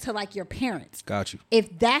 Take it back to like your parents. Got you.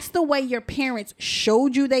 If that's the way your parents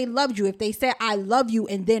showed you they loved you, if they said I love you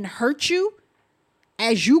and then hurt you,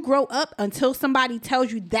 as you grow up until somebody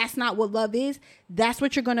tells you that's not what love is, that's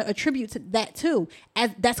what you're going to attribute to that too.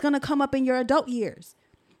 As that's going to come up in your adult years.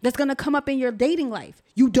 That's going to come up in your dating life.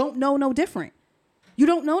 You don't know no different. You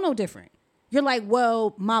don't know no different. You're like,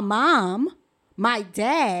 well, my mom, my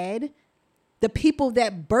dad, the people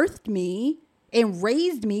that birthed me and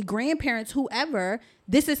raised me, grandparents, whoever,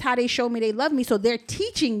 this is how they show me they love me. So they're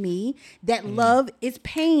teaching me that love is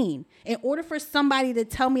pain. In order for somebody to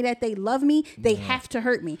tell me that they love me, they have to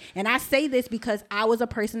hurt me. And I say this because I was a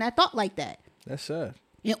person that thought like that. That's sad.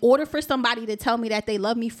 In order for somebody to tell me that they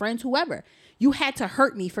love me, friends, whoever, you had to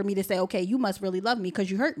hurt me for me to say, okay, you must really love me because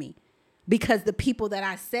you hurt me. Because the people that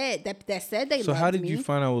I said, that said they loved me. So how did you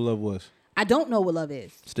find out what love was? I don't know what love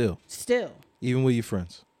is. Still. Even with your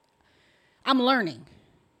friends. I'm learning.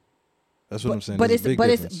 That's what I'm saying.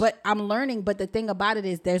 But I'm learning. But the thing about it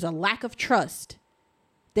is there's a lack of trust.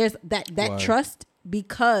 There's that trust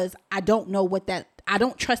because I don't know what that, I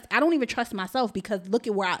don't even trust myself because look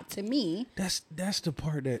at where to me. That's the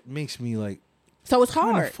part that makes me like. So it's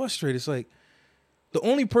hard. Frustrated. It's like the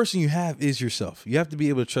only person you have is yourself. You have to be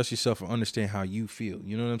able to trust yourself and understand how you feel.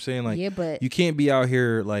 You know what I'm saying? Like, yeah, but you can't be out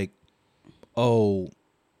here like, oh,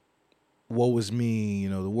 woe is me,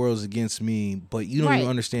 the world's against me, but you don't even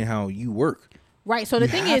understand how you work. Right. So the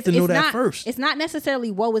thing is, it's not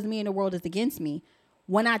necessarily woe is me and the world is against me.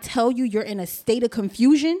 When I tell you you're in a state of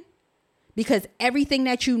confusion, because everything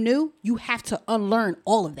that you knew, you have to unlearn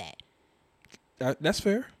all of that. That's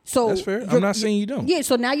fair. So that's fair. I'm not saying you don't. Yeah.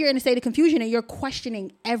 So now you're in a state of confusion and you're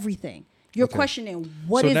questioning everything. You're questioning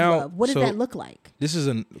what is love? What does that look like? This is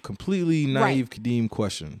a completely naive Kadeem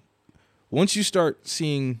question. Once you start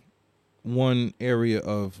seeing one area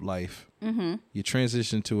of life, you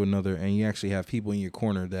transition to another, and you actually have people in your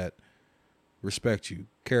corner that respect you,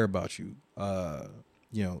 care about you,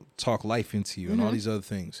 talk life into you, and all these other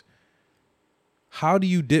things. How do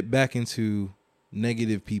you dip back into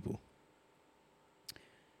negative people?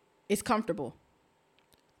 It's comfortable.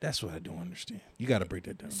 That's what I don't understand. You got to break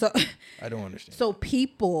that down. So I don't understand. So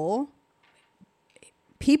people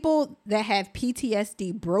that have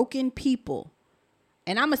PTSD, broken people.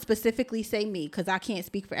 And I'm going to specifically say me because I can't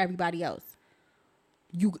speak for everybody else.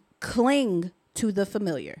 You cling to the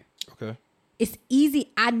familiar. Okay. It's easy.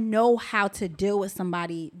 I know how to deal with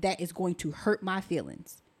somebody that is going to hurt my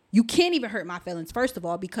feelings. You can't even hurt my feelings, first of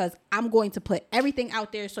all, because I'm going to put everything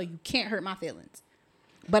out there so you can't hurt my feelings.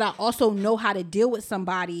 But I also know how to deal with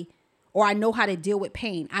somebody, or I know how to deal with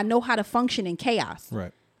pain. I know how to function in chaos.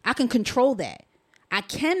 Right. I can control that. I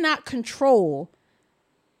cannot control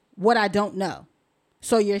what I don't know.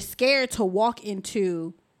 So you're scared to walk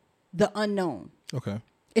into the unknown. Okay.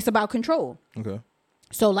 It's about control. Okay.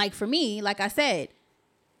 So like for me, like I said,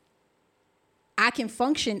 I can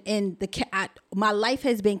function in my life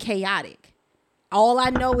has been chaotic. All I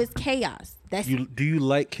know is chaos. Do you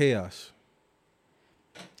like chaos?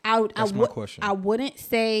 That's my question. I wouldn't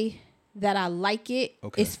say that I like it.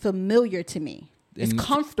 Okay. It's familiar to me. It's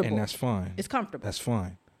comfortable. And that's fine. It's comfortable. That's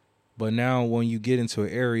fine. But now when you get into an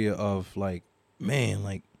area of like, man,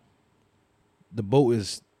 like the boat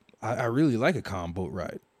is, I really like a calm boat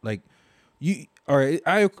ride. Like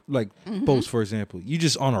I like boats, for example. You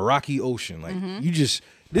just on a rocky ocean. Like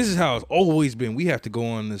this is how it's always been. We have to go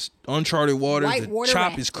on this uncharted waters. The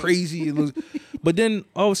chop is crazy. It looks, But then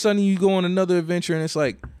all of a sudden you go on another adventure and it's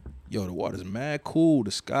like, yo, the water's mad cool,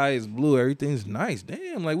 the sky is blue, everything's nice.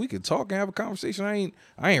 Damn, like we could talk and have a conversation.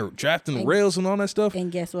 I ain't drafting the rails and all that stuff.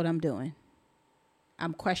 And guess what I'm doing?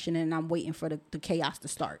 I'm questioning and I'm waiting for the chaos to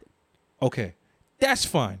start. Okay, that's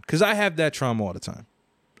fine, because I have that trauma all the time.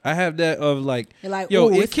 I have that of like yo,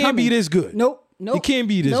 ooh, it can't be this good. Nope. It can't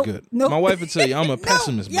be this good. My wife would tell you I'm a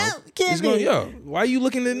pessimist, bro. It can't be. Yo, why are you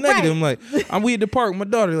looking at the negative? Right. I'm like, we at the park with my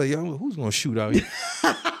daughter. Like, yo, who's gonna shoot out here?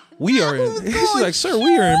 We are in. She's like, sir,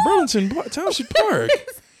 we are in Burlington Township Park.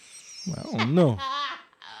 I don't know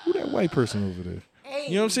who that white person over there. Hey,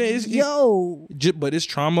 you know what I'm saying? But it's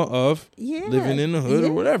trauma of living in the hood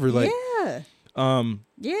or whatever. Like,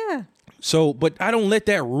 yeah. So, but I don't let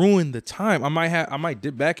that ruin the time. I might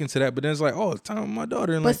dip back into that, but then it's like, oh, it's time with my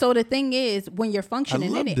daughter. And but so the thing is, when you're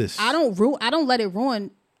functioning in it, this. I don't let it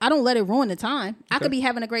ruin the time. Okay. I could be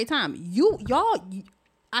having a great time.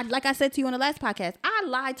 Like I said to you on the last podcast, I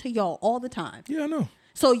lie to y'all all the time. Yeah, I know.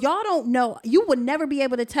 So y'all don't know. You would never be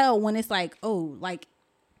able to tell when it's like, oh, like,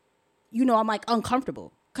 I'm like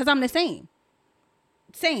uncomfortable because I'm the same.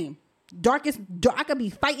 I could be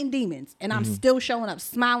fighting demons and I'm still showing up,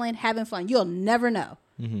 smiling, having fun. You'll never know.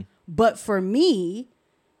 Mm-hmm. But for me,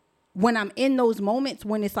 when I'm in those moments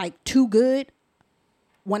when it's like too good,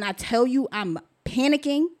 when I tell you I'm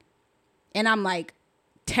panicking and I'm like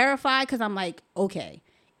terrified because I'm like, okay,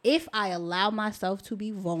 if I allow myself to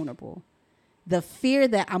be vulnerable, the fear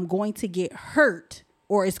that I'm going to get hurt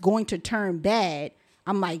or it's going to turn bad,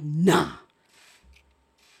 I'm like, nah.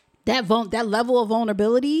 That level of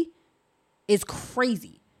vulnerability is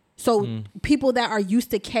crazy. So people that are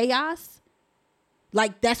used to chaos,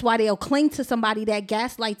 like that's why they'll cling to somebody that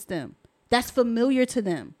gaslights them. That's familiar to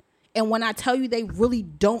them. And when I tell you they really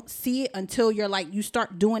don't see it until you're like, you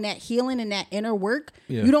start doing that healing and that inner work,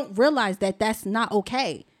 you don't realize that that's not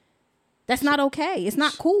okay. That's not okay. It's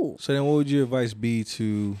not cool. So then what would your advice be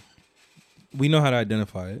to, we know how to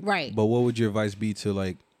identify it. Right. But what would your advice be to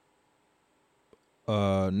like,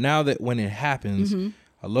 now that when it happens,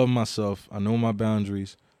 I love myself, I know my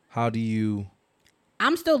boundaries, how do you...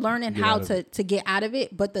 I'm still learning how to get out of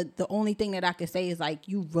it, but the only thing that I can say is like,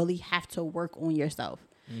 you really have to work on yourself.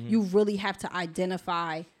 Mm-hmm. You really have to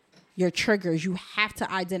identify your triggers. You have to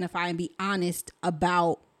identify and be honest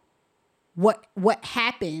about what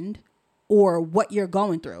happened or what you're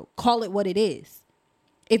going through. Call it what it is.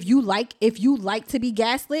 If you like to be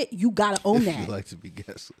gaslit, you gotta own that. If you like to be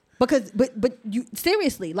gaslit. Because, but you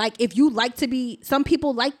seriously, like if you like to be, some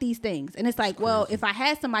people like these things, and it's like, well, if I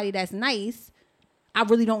had somebody that's nice, I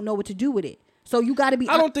really don't know what to do with it. So you got to be.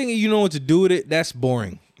 I don't think you know what to do with it. That's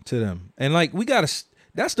boring to them, and like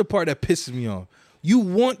that's the part that pisses me off. You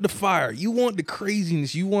want the fire, you want the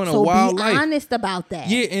craziness, you want a wild life. So be honest about that.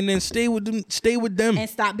 Yeah, and then stay with them, and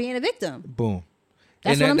stop being a victim. Boom.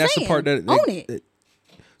 That's what I'm saying. That's the part that own it.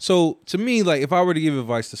 So to me, like if I were to give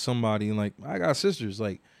advice to somebody, and like I got sisters,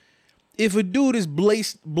 like. If a dude is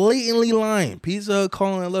blatantly lying, Pizza Hut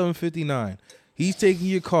calling at 11:59, he's taking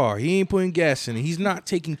your car, he ain't putting gas in it, he's not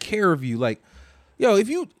taking care of you. Like, yo, if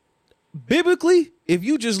you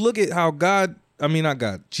just look at how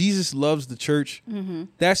Jesus loves the church,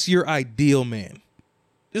 that's your ideal man.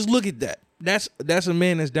 Just look at that. That's a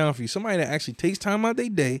man that's down for you. Somebody that actually takes time out their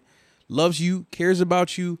day, loves you, cares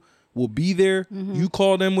about you, will be there. You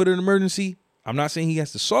call them with an emergency. I'm not saying he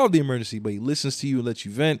has to solve the emergency, but he listens to you and lets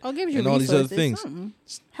you vent and all these other things.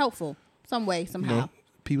 Helpful, some way, somehow.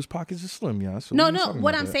 People's pockets are slim, y'all. So no.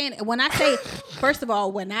 What I'm saying, when I say, first of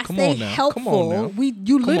all, when I say helpful,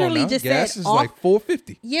 you literally just said gas is like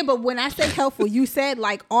 $4.50. Yeah, but when I say helpful, you said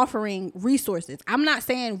like offering resources. I'm not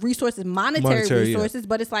saying resources, monetary resources,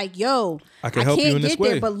 but it's like, yo, I can help you in this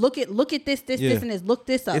way. There, but look at this, and this. Look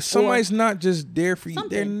this up. If somebody's not just there for you,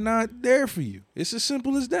 they're not there for you. It's as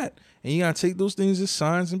simple as that. And you gotta take those things as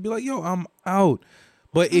signs and be like, yo, I'm out.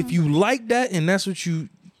 But if you like that and that's what you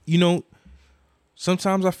know,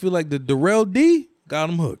 sometimes I feel like the Darrell D got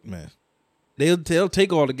him hooked, man. They'll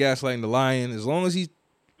take all the gaslighting, the lying. As long as he's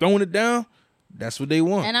throwing it down, that's what they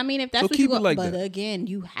want. And I mean, if that's what you want, but again,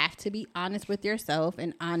 you have to be honest with yourself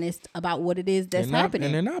and honest about what it is that's happening.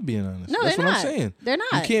 And they're not being honest. No, that's what I'm saying. They're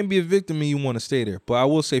not. You can't be a victim and you want to stay there. But I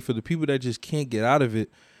will say, for the people that just can't get out of it,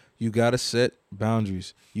 you got to set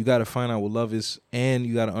boundaries. You got to find out what love is, and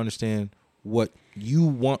you got to understand what you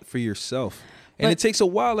want for yourself. And it takes a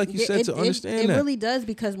while, like you said, to understand that. It really does,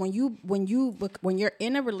 because when you're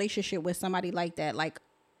in a relationship with somebody like that, like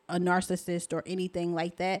a narcissist or anything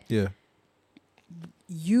like that,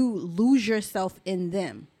 you lose yourself in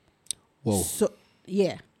them. Whoa.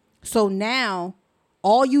 So now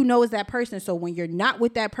all you know is that person. So when you're not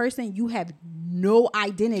with that person, you have no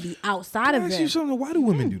identity outside of Ask them. you something. Why do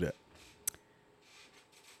women do that?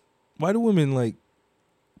 Why do women like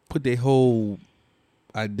put their whole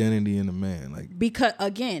identity in a man? Like, because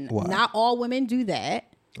again, why? not all women do that.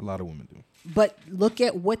 A lot of women do. But look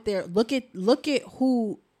at what their look at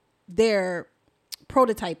who their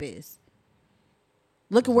prototype is.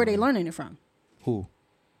 Look at where they're learning it from. Who?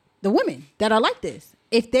 The women that are like this.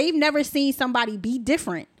 If they've never seen somebody be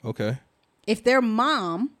different, Okay. if their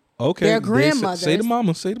mom, Okay. their grandmother, Say the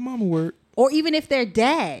mama word. or even if their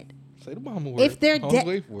dad, Say the mama word. if their I was dad,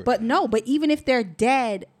 waiting for it. but even if their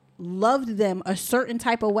dad loved them a certain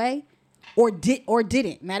type of way, or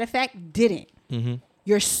didn't. Matter of fact, didn't. Mm-hmm.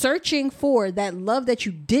 You're searching for that love that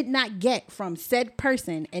you did not get from said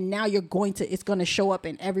person, and now it's going to show up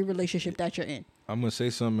in every relationship that you're in. I'm gonna say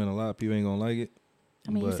something, and a lot of people ain't gonna like it.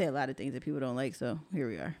 I mean, you but say a lot of things that people don't like, so here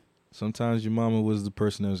we are. sometimes your mama was the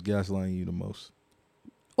person that was gaslighting you the most.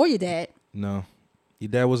 Or your dad. No, your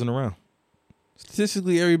dad wasn't around.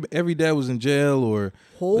 Statistically, every dad was in jail or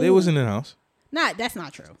they wasn't in the house. Nah, that's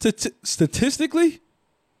not true. Statistically,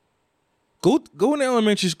 go in the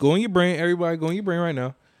elementary school. Go in your brain. Everybody, go in your brain right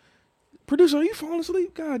now. Producer, are you falling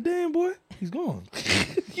asleep? God damn, boy, he's gone.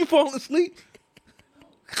 You falling asleep?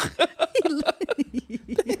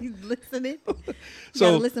 He's listening. You So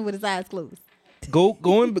gotta listen with his eyes closed. go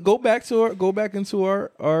back into our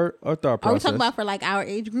thought process. Are we talking about for like our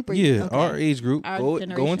age group? Or Yeah, okay. our age group. Our Go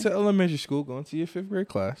generation? into elementary school. Go into your 5th grade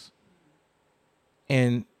class,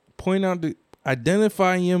 and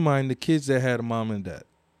identify in your mind the kids that had a mom and dad.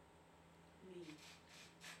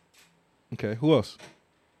 Okay, who else?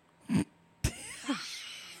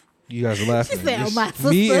 You guys are laughing. She said, It's my sister.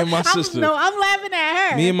 me and my sister. No, I'm laughing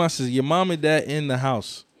at her. Me and my sister. Your mom and dad in the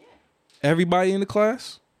house. Everybody in the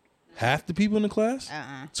class. Half the people in the class.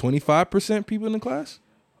 25% people in the class.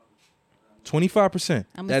 25%.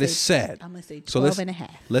 That is sad. I'm gonna say 12 and a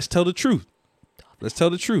half. Let's tell the truth. Let's tell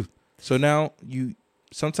the truth. So now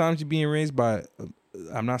sometimes you're being raised by.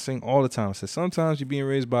 I'm not saying all the time. I said sometimes you're being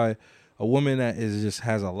raised by a woman that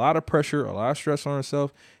has a lot of pressure, a lot of stress on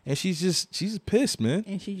herself, and she's pissed, man.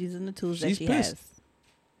 And she's using the tools that She's she pissed. has.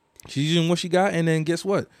 She's using what she got, and then guess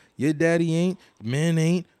what? Your daddy ain't, men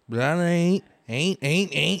ain't, blah ain't,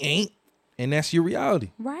 and that's your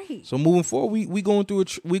reality. Right. So moving forward, we going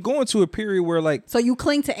to a period where like. So you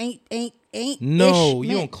cling to ain't. No,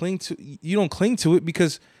 you don't cling to it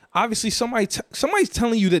because obviously somebody's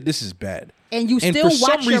telling you that this is bad. And you and still for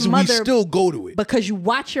watch some your reason, mother we still go to it because you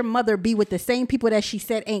watch your mother be with the same people that she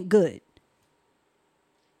said ain't good.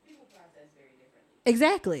 People process very differently.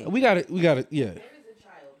 Exactly. We got it. Yeah. There is a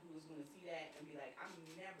child who is going to see that and be like, I'm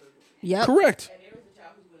never doing that. Yep. Correct. And there is a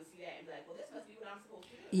child who's going to see that and be like, well, this must be what I'm supposed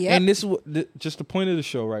to do. Yep. And this is just the point of the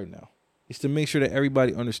show right now is to make sure that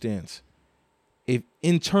everybody understands. If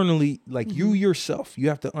internally, like you yourself, you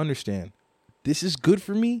have to understand this is good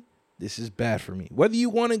for me, this is bad for me. Whether you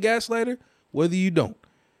want a gaslighter, whether you don't.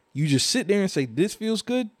 You just sit there and say, this feels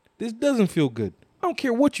good, this doesn't feel good. I don't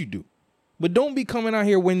care what you do. But don't be coming out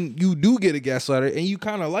here when you do get a gaslighter and you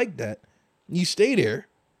kind of like that. You stay there.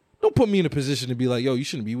 Don't put me in a position to be like, yo, you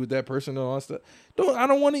shouldn't be with that person and all that stuff. I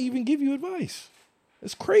don't want to even give you advice.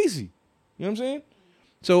 It's crazy. You know what I'm saying?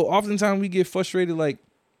 So oftentimes we get frustrated like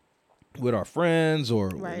with our friends or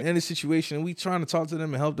in any situation and we trying to talk to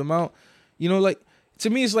them and help them out. You know, like to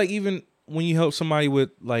me it's like even when you help somebody with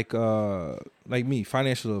like me,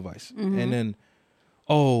 financial advice. And then,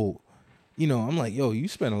 I'm like, yo, you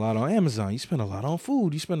spend a lot on Amazon. You spend a lot on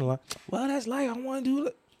food. You spend a lot. Well, that's like, I want to do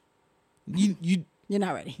it. You're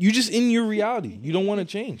not ready. You just in your reality. You don't want to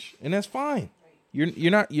change. And that's fine.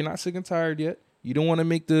 You're not sick and tired yet. You don't want to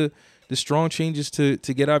make the strong changes to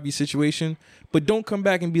get out of your situation. But don't come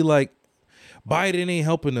back and be like, Biden ain't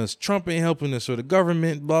helping us, Trump ain't helping us, or the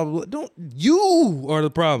government, blah, blah, blah. You are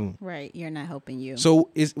the problem. Right. You're not helping you.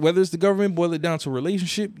 So whether it's the government, boil it down to a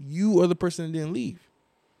relationship, you are the person that didn't leave.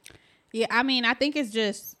 Yeah, I mean, I think it's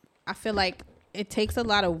just, I feel like it takes a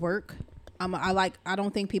lot of work. I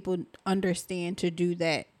don't think people understand to do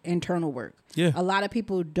that internal work. Yeah. A lot of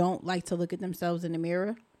people don't like to look at themselves in the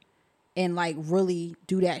mirror and like really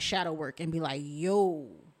do that shadow work and be like, yo,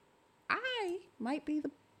 I might be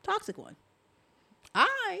the toxic one.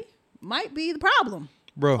 I might be the problem.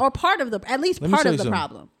 Bro. Or at least part of the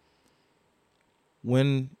problem.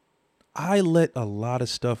 When I let a lot of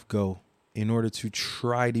stuff go in order to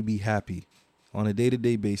try to be happy on a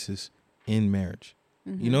day-to-day basis in marriage,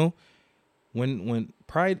 you know, when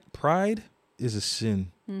pride is a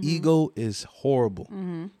sin, ego is horrible.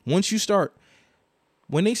 Once you start,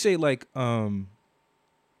 when they say like, women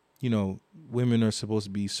are supposed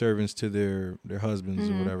to be servants to their husbands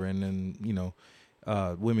or whatever, and then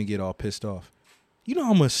women get all pissed off. You know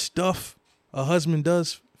how much stuff a husband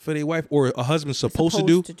does for their wife, or a husband's supposed to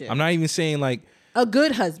do? I'm not even saying like a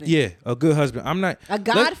good husband. Yeah, a good husband. I'm not a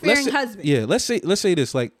God-fearing husband. Yeah, let's say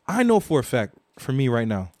this. Like, I know for a fact, for me right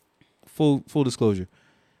now, full disclosure,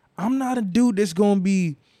 I'm not a dude that's gonna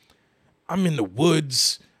be. I'm in the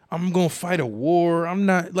woods. I'm gonna fight a war. I'm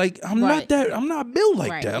not not that. I'm not built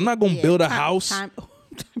like that. I'm not gonna build a house.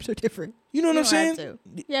 Times are different. You know what I'm saying?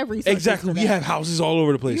 You have resources. Exactly. We have houses all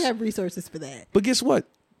over the place. You have resources for that. But guess what?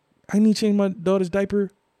 I need to change my daughter's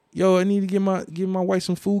diaper. Yo, I need to give my wife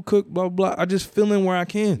some food cooked, blah, blah, blah. I just fill in where I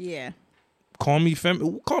can. Yeah. Call me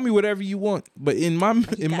whatever you want. But in my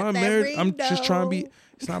marriage, I'm just trying to be,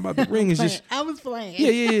 it's not about the ring. It's just. I was playing.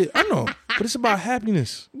 Yeah. I know. But it's about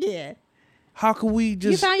happiness. Yeah. How can we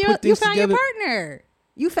just put things you found together? Your partner.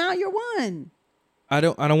 You found your one. I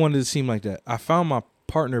don't want it to seem like that. I found my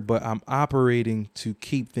partner, but I'm operating to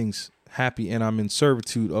keep things happy, and I'm in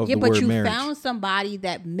servitude of the word marriage. Yeah, but you found somebody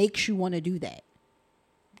that makes you want to do that.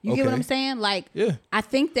 You get what I'm saying? Like, yeah. I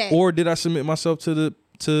think that. Or did I submit myself to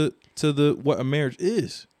the what a marriage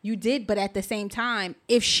is? You did, but at the same time,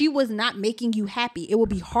 if she was not making you happy, it would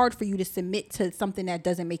be hard for you to submit to something that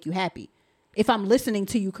doesn't make you happy. If I'm listening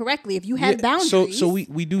to you correctly, if you have boundaries. So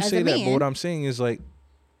we do say that, but what I'm saying is, like,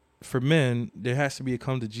 for men, there has to be a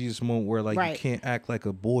come to Jesus moment where, like, you can't act like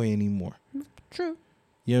a boy anymore. True.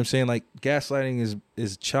 You know what I'm saying? Like, gaslighting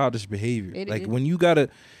is childish behavior. It when you gotta,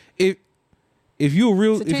 if you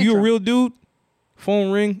a real dude,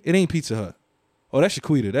 phone ring, it ain't Pizza Hut. Oh, that's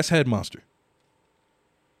Shaquita. That's Head Monster.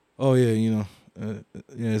 Oh yeah,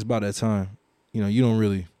 it's about that time. You don't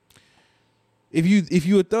really. If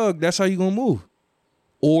you a thug, that's how you gonna move.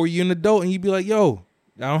 Or you're an adult and you be like, yo,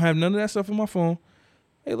 I don't have none of that stuff on my phone.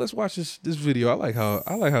 Hey, let's watch this video. I like how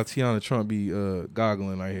Tiana Trump be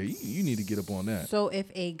goggling right here. You need to get up on that. So if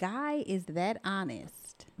a guy is that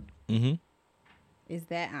honest, and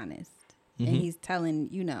he's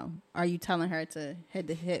telling, are you telling her to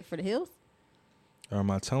head for the hills? Or am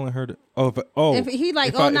I telling her to? If he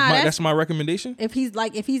like, that's my recommendation. If he's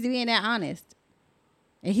being that honest,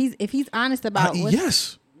 and if he's honest about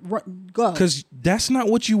yes, go, because that's not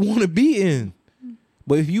what you want to be in.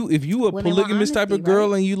 But if you a polygamous type of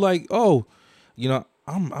girl, right? And you like, I'm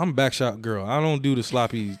backshot girl. I don't do the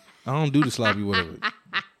sloppy whatever.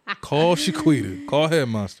 Call Shaquita. Call Head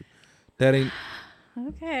Monster. That ain't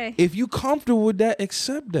okay. If you comfortable with that,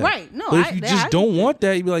 accept that. Right. No. But if you just don't want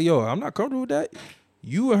that, you be like, yo, I'm not comfortable with that.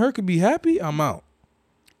 You and her could be happy. I'm out.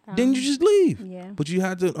 Then you just leave. Yeah. But you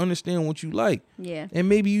have to understand what you like. Yeah. And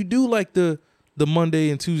maybe you do like the Monday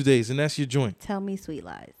and Tuesdays, and that's your joint. Tell me sweet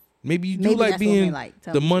lies. Maybe you do like being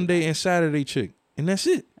the Monday and Saturday chick, and that's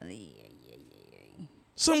it. Yeah.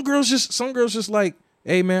 Some girls just like,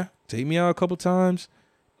 hey man, take me out a couple times.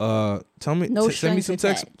 Send me some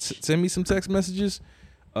text messages.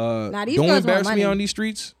 Don't embarrass me on these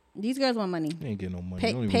streets. These girls want money. They ain't getting no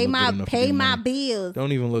money. Pay my bills.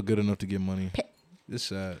 Don't even look good enough to get money. It's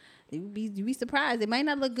sad. You be surprised. It might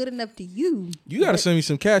not look good enough to you. You got to send me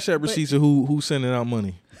some Cash App receipts of who's sending out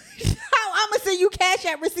money. I'm gonna send you Cash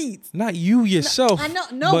App receipts. Not you yourself. No,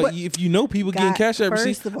 I know, but if you know people getting Cash App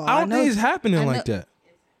receipts, I don't think it's happening like that.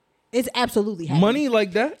 It's absolutely happening. Money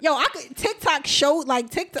like that? Yo, I could TikTok showed like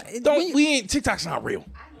TikTok. TikTok's not real.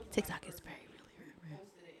 TikTok is very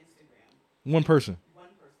real. One person.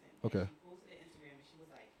 Okay. She posted it Instagram and she was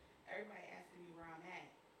like, everybody asking me where I'm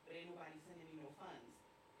at, but ain't nobody sending me no funds.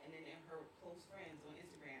 And then her close friends on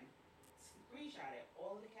Instagram screenshotted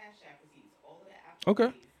all of the Cash App receipts, all of the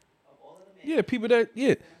applications of all of the men. Yeah, people that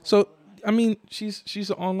So I mean, she's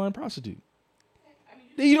an online prostitute.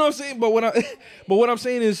 You know what I'm saying? But what I'm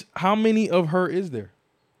saying is, how many of her is there?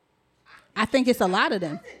 I think it's a lot of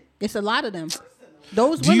them. It's a lot of them.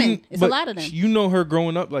 Those women, it's a lot of them. You know her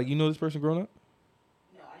growing up, like you know this person growing up?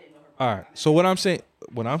 All right. So what I'm saying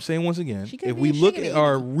once again, if we look at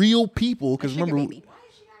our real people, because remember, why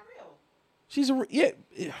is she not real? She's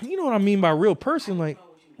you know what I mean by real person. Like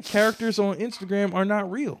characters on Instagram are not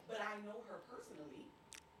real. But I know her personally,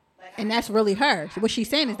 and that's really her. What she's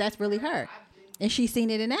saying is that's really her, and she's seen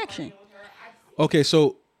it in action. Okay,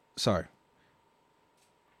 so sorry.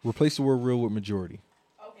 Replace the word real with majority.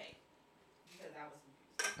 Okay, because I was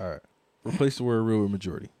confused. All right. Replace the word real with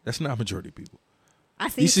majority. That's not majority people. I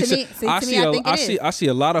see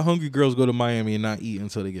a lot of hungry girls go to Miami and not eat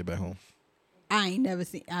until they get back home. I ain't never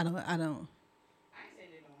seen. I don't. I ain't saying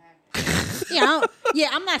it don't happen.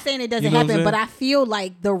 I'm not saying it doesn't happen, but I feel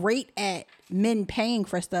like the rate at men paying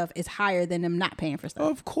for stuff is higher than them not paying for stuff.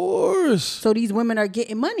 Of course. So these women are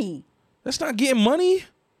getting money. That's not getting money.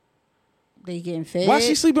 They getting fed. Why is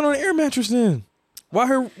she sleeping on an air mattress then? Why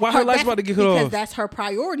her life's about to get cut because off? that's her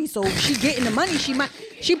priority. So she getting the money.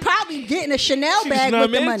 She probably getting a Chanel bag not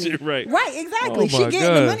with the meant money. to, right. Right, exactly. Oh She my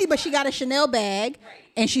getting the God. money, but she got a Chanel bag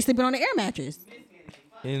and she's sleeping on an air mattress.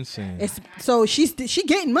 Insane. So she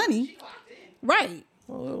getting money. Right.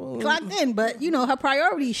 Clocked in, but you know her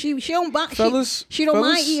priority. She don't buy, Fellas, she don't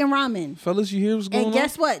mind fellas, eating ramen. Fellas, you hear what's going on? And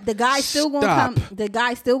guess what? The guy's still gonna Stop. come. The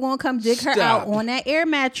guy's still gonna come dig her Stop. out on that air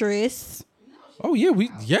mattress. Oh yeah,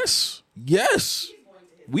 yes.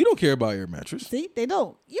 We don't care about air mattress. See, they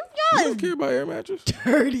don't. We Y'all don't is care about air mattress.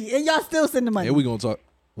 dirty, and y'all still send the money. Yeah, we gonna talk.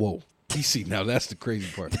 Whoa, you see now that's the crazy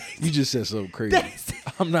part. You just said something crazy.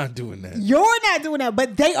 I'm not doing that. You're not doing that,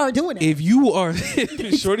 but they are doing it. If you are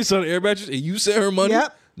Shorty's on the air mattress and you send her money,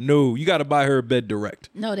 Yep. no, you got to buy her a bed direct.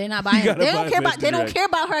 No, they're not buying. gotta They buy don't a care bed about. They don't direct. care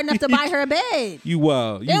about her enough to buy her a bed. You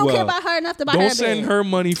wild. They don't care about her enough to buy her a Don't bed. send her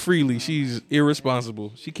money freely. She's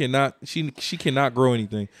irresponsible. She cannot. She cannot grow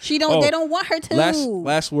anything. She don't. Oh, They don't want her to.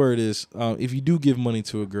 Last word is if you do give money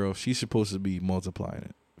to a girl, she's supposed to be multiplying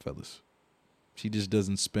it, fellas. She just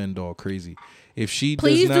doesn't spend all crazy. If she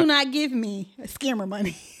Please does do not give me scammer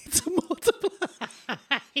money to multiply.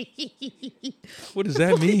 What does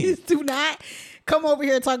that mean? Please do not come over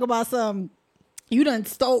here and talk about some. You done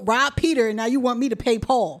robbed Peter and now you want me to pay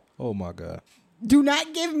Paul. Oh my God. Do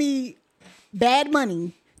not give me bad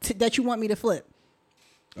money that you want me to flip.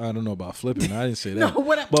 I don't know about flipping. I didn't say that. No,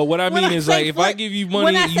 but what I when mean I is say like if I flip- give you when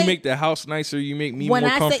money, I you say- make the house nicer, you make me more When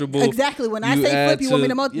I comfortable. say exactly when I you say add flip, you want me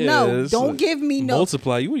to multiply. No, it's don't like give me no.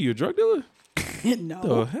 multiply. You what are you a drug dealer? No,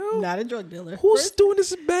 The hell? not a drug dealer. Who's First- doing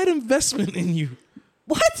this bad investment in you?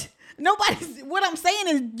 what? Nobody's. What I'm saying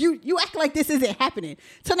is, you act like this isn't happening.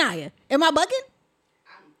 Tanaya, am I bugging?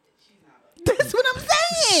 That's what I'm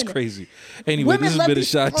saying. It's crazy. Anyway, this has love been a these-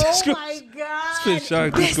 shot. Oh my God, It's been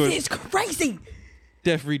shot. this is crazy.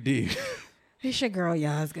 Death redeemed. It's your girl,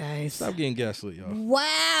 y'all, guys. Stop getting gaslit, y'all.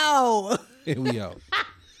 Wow. And we out.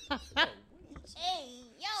 Hey,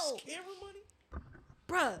 yo. Camera money?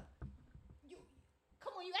 Bruh.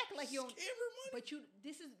 Come on, you acting like you don't. But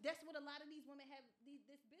that's what a lot of these women have.